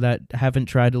people that haven't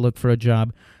tried to look for a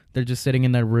job, they're just sitting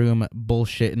in their room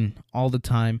bullshitting all the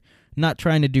time, not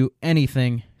trying to do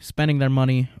anything, spending their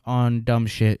money on dumb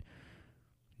shit.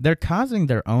 They're causing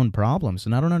their own problems,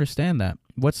 and I don't understand that.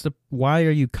 Why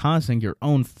are you causing your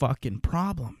own fucking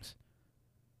problems?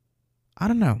 I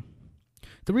don't know.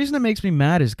 The reason it makes me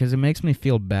mad is because it makes me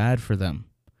feel bad for them.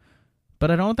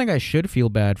 But I don't think I should feel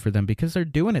bad for them because they're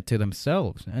doing it to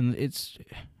themselves. And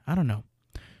I don't know.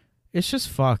 It's just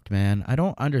fucked, man. I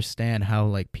don't understand how,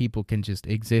 like, people can just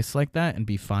exist like that and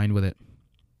be fine with it.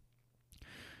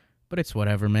 But it's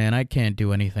whatever, man. I can't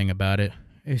do anything about it.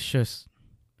 It's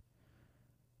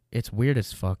weird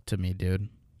as fuck to me, dude.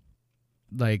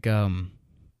 Like,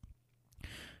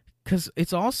 because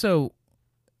it's also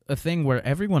a thing where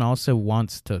everyone also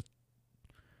wants to,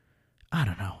 I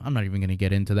don't know. I'm not even going to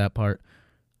get into that part.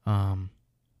 But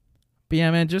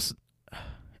yeah, man, just,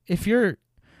 if you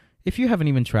haven't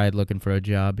even tried looking for a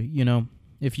job,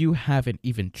 if you haven't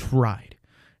even tried,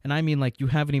 and I mean, like, you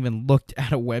haven't even looked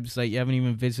at a website, you haven't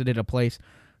even visited a place,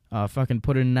 fucking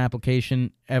put in an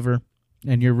application ever,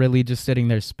 and you're really just sitting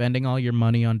there spending all your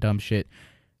money on dumb shit,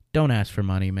 don't ask for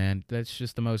money, man. That's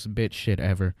just the most bitch shit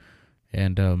ever.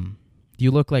 And, you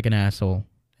look like an asshole,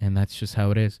 and that's just how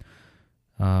it is.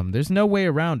 There's no way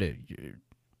around it.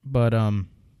 But,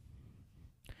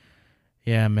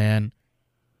 yeah, man.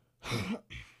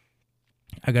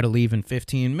 I gotta leave in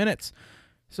 15 minutes.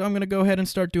 So I'm gonna go ahead and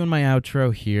start doing my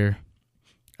outro here.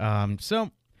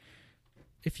 So,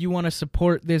 if you want to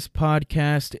support this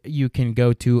podcast, you can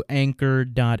go to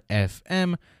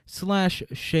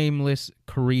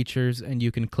anchor.fm/shamelesscreatures, and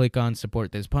you can click on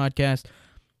support this podcast.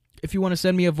 If you want to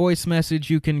send me a voice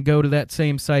message, you can go to that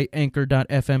same site,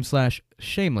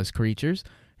 anchor.fm/shamelesscreatures,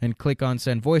 and click on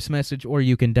send voice message, or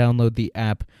you can download the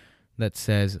app that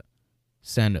says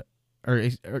send or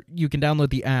you can download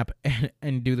the app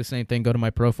and do the same thing. Go to my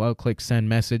profile, click send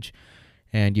message,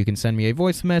 and you can send me a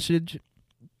voice message.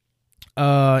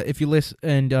 If you listen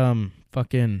and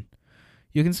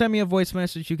you can send me a voice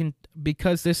message. You can,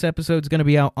 because this episode's gonna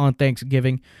be out on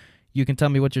Thanksgiving. You can tell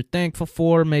me what you're thankful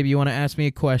for. Maybe you want to ask me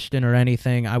a question or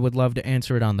anything. I would love to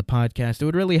answer it on the podcast. It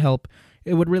would really help.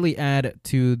 It would really add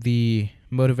to the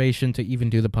motivation to even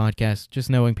do the podcast, just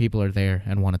knowing people are there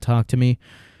and want to talk to me.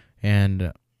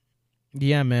 And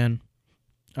yeah, man.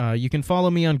 You can follow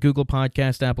me on Google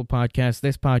Podcast, Apple Podcast.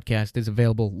 This podcast is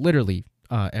available literally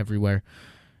everywhere.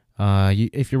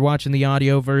 If you're watching the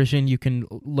audio version, you can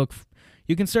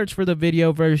you can search for the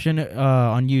video version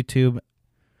on YouTube.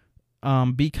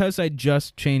 Because I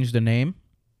just changed the name,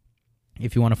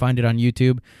 if you want to find it on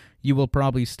YouTube, you will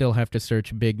probably still have to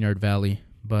search Big Nerd Valley.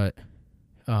 But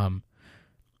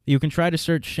you can try to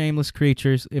search Shameless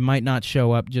Creatures. It might not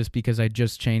show up just because I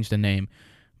just changed the name.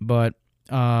 But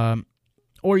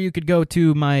or you could go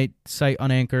to my site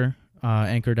on Anchor,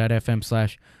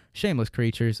 anchor.fm/Shameless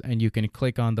Creatures, and you can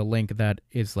click on the link that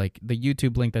is like the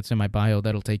YouTube link that's in my bio.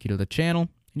 That'll take you to the channel,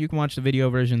 and you can watch the video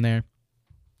version there.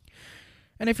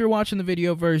 And if you're watching the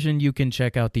video version, you can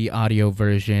check out the audio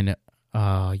version.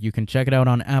 You can check it out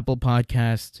on Apple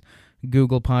Podcasts,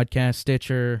 Google Podcasts,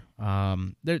 Stitcher.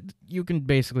 You can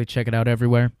basically check it out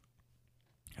everywhere.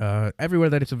 Everywhere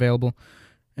that it's available.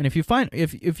 And if you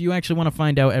actually want to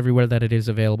find out everywhere that it is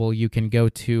available, you can go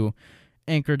to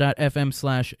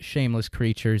anchor.fm/Shameless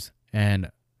Creatures,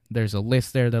 and there's a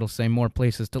list there that'll say more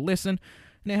places to listen,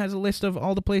 and it has a list of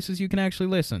all the places you can actually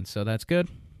listen, so that's good.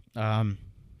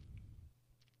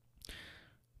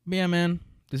 Yeah, man,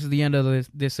 this is the end of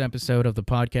this episode of the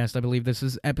podcast. I believe this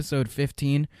is episode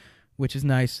 15, which is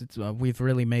nice. We've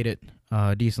really made it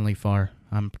decently far.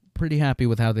 I'm pretty happy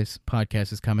with how this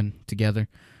podcast is coming together.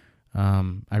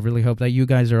 I really hope that you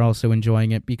guys are also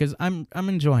enjoying it, because I'm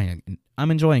enjoying it.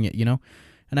 I'm enjoying it, you know?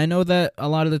 And I know that a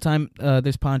lot of the time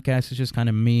this podcast is just kind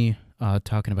of me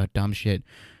talking about dumb shit.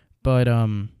 But,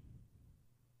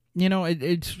 you know,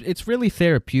 it's really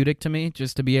therapeutic to me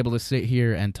just to be able to sit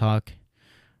here and talk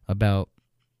about,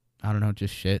 I don't know,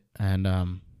 just shit.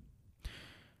 And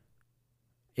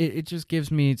it just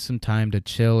gives me some time to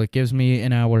chill. It gives me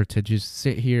an hour to just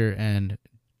sit here and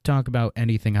talk about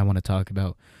anything I want to talk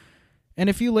about. And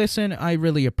if you listen, I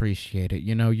really appreciate it.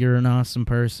 You know, you're an awesome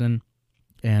person.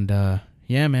 And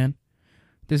yeah, man,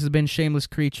 this has been Shameless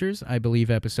Creatures, I believe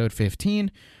episode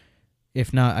 15.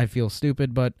 If not, I feel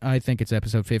stupid, but I think it's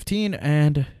episode 15.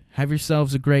 And have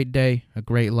yourselves a great day, a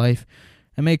great life.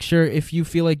 And make sure, if you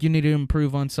feel like you need to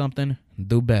improve on something,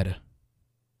 do better.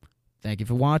 Thank you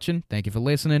for watching. Thank you for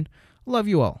listening. Love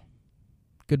you all.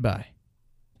 Goodbye.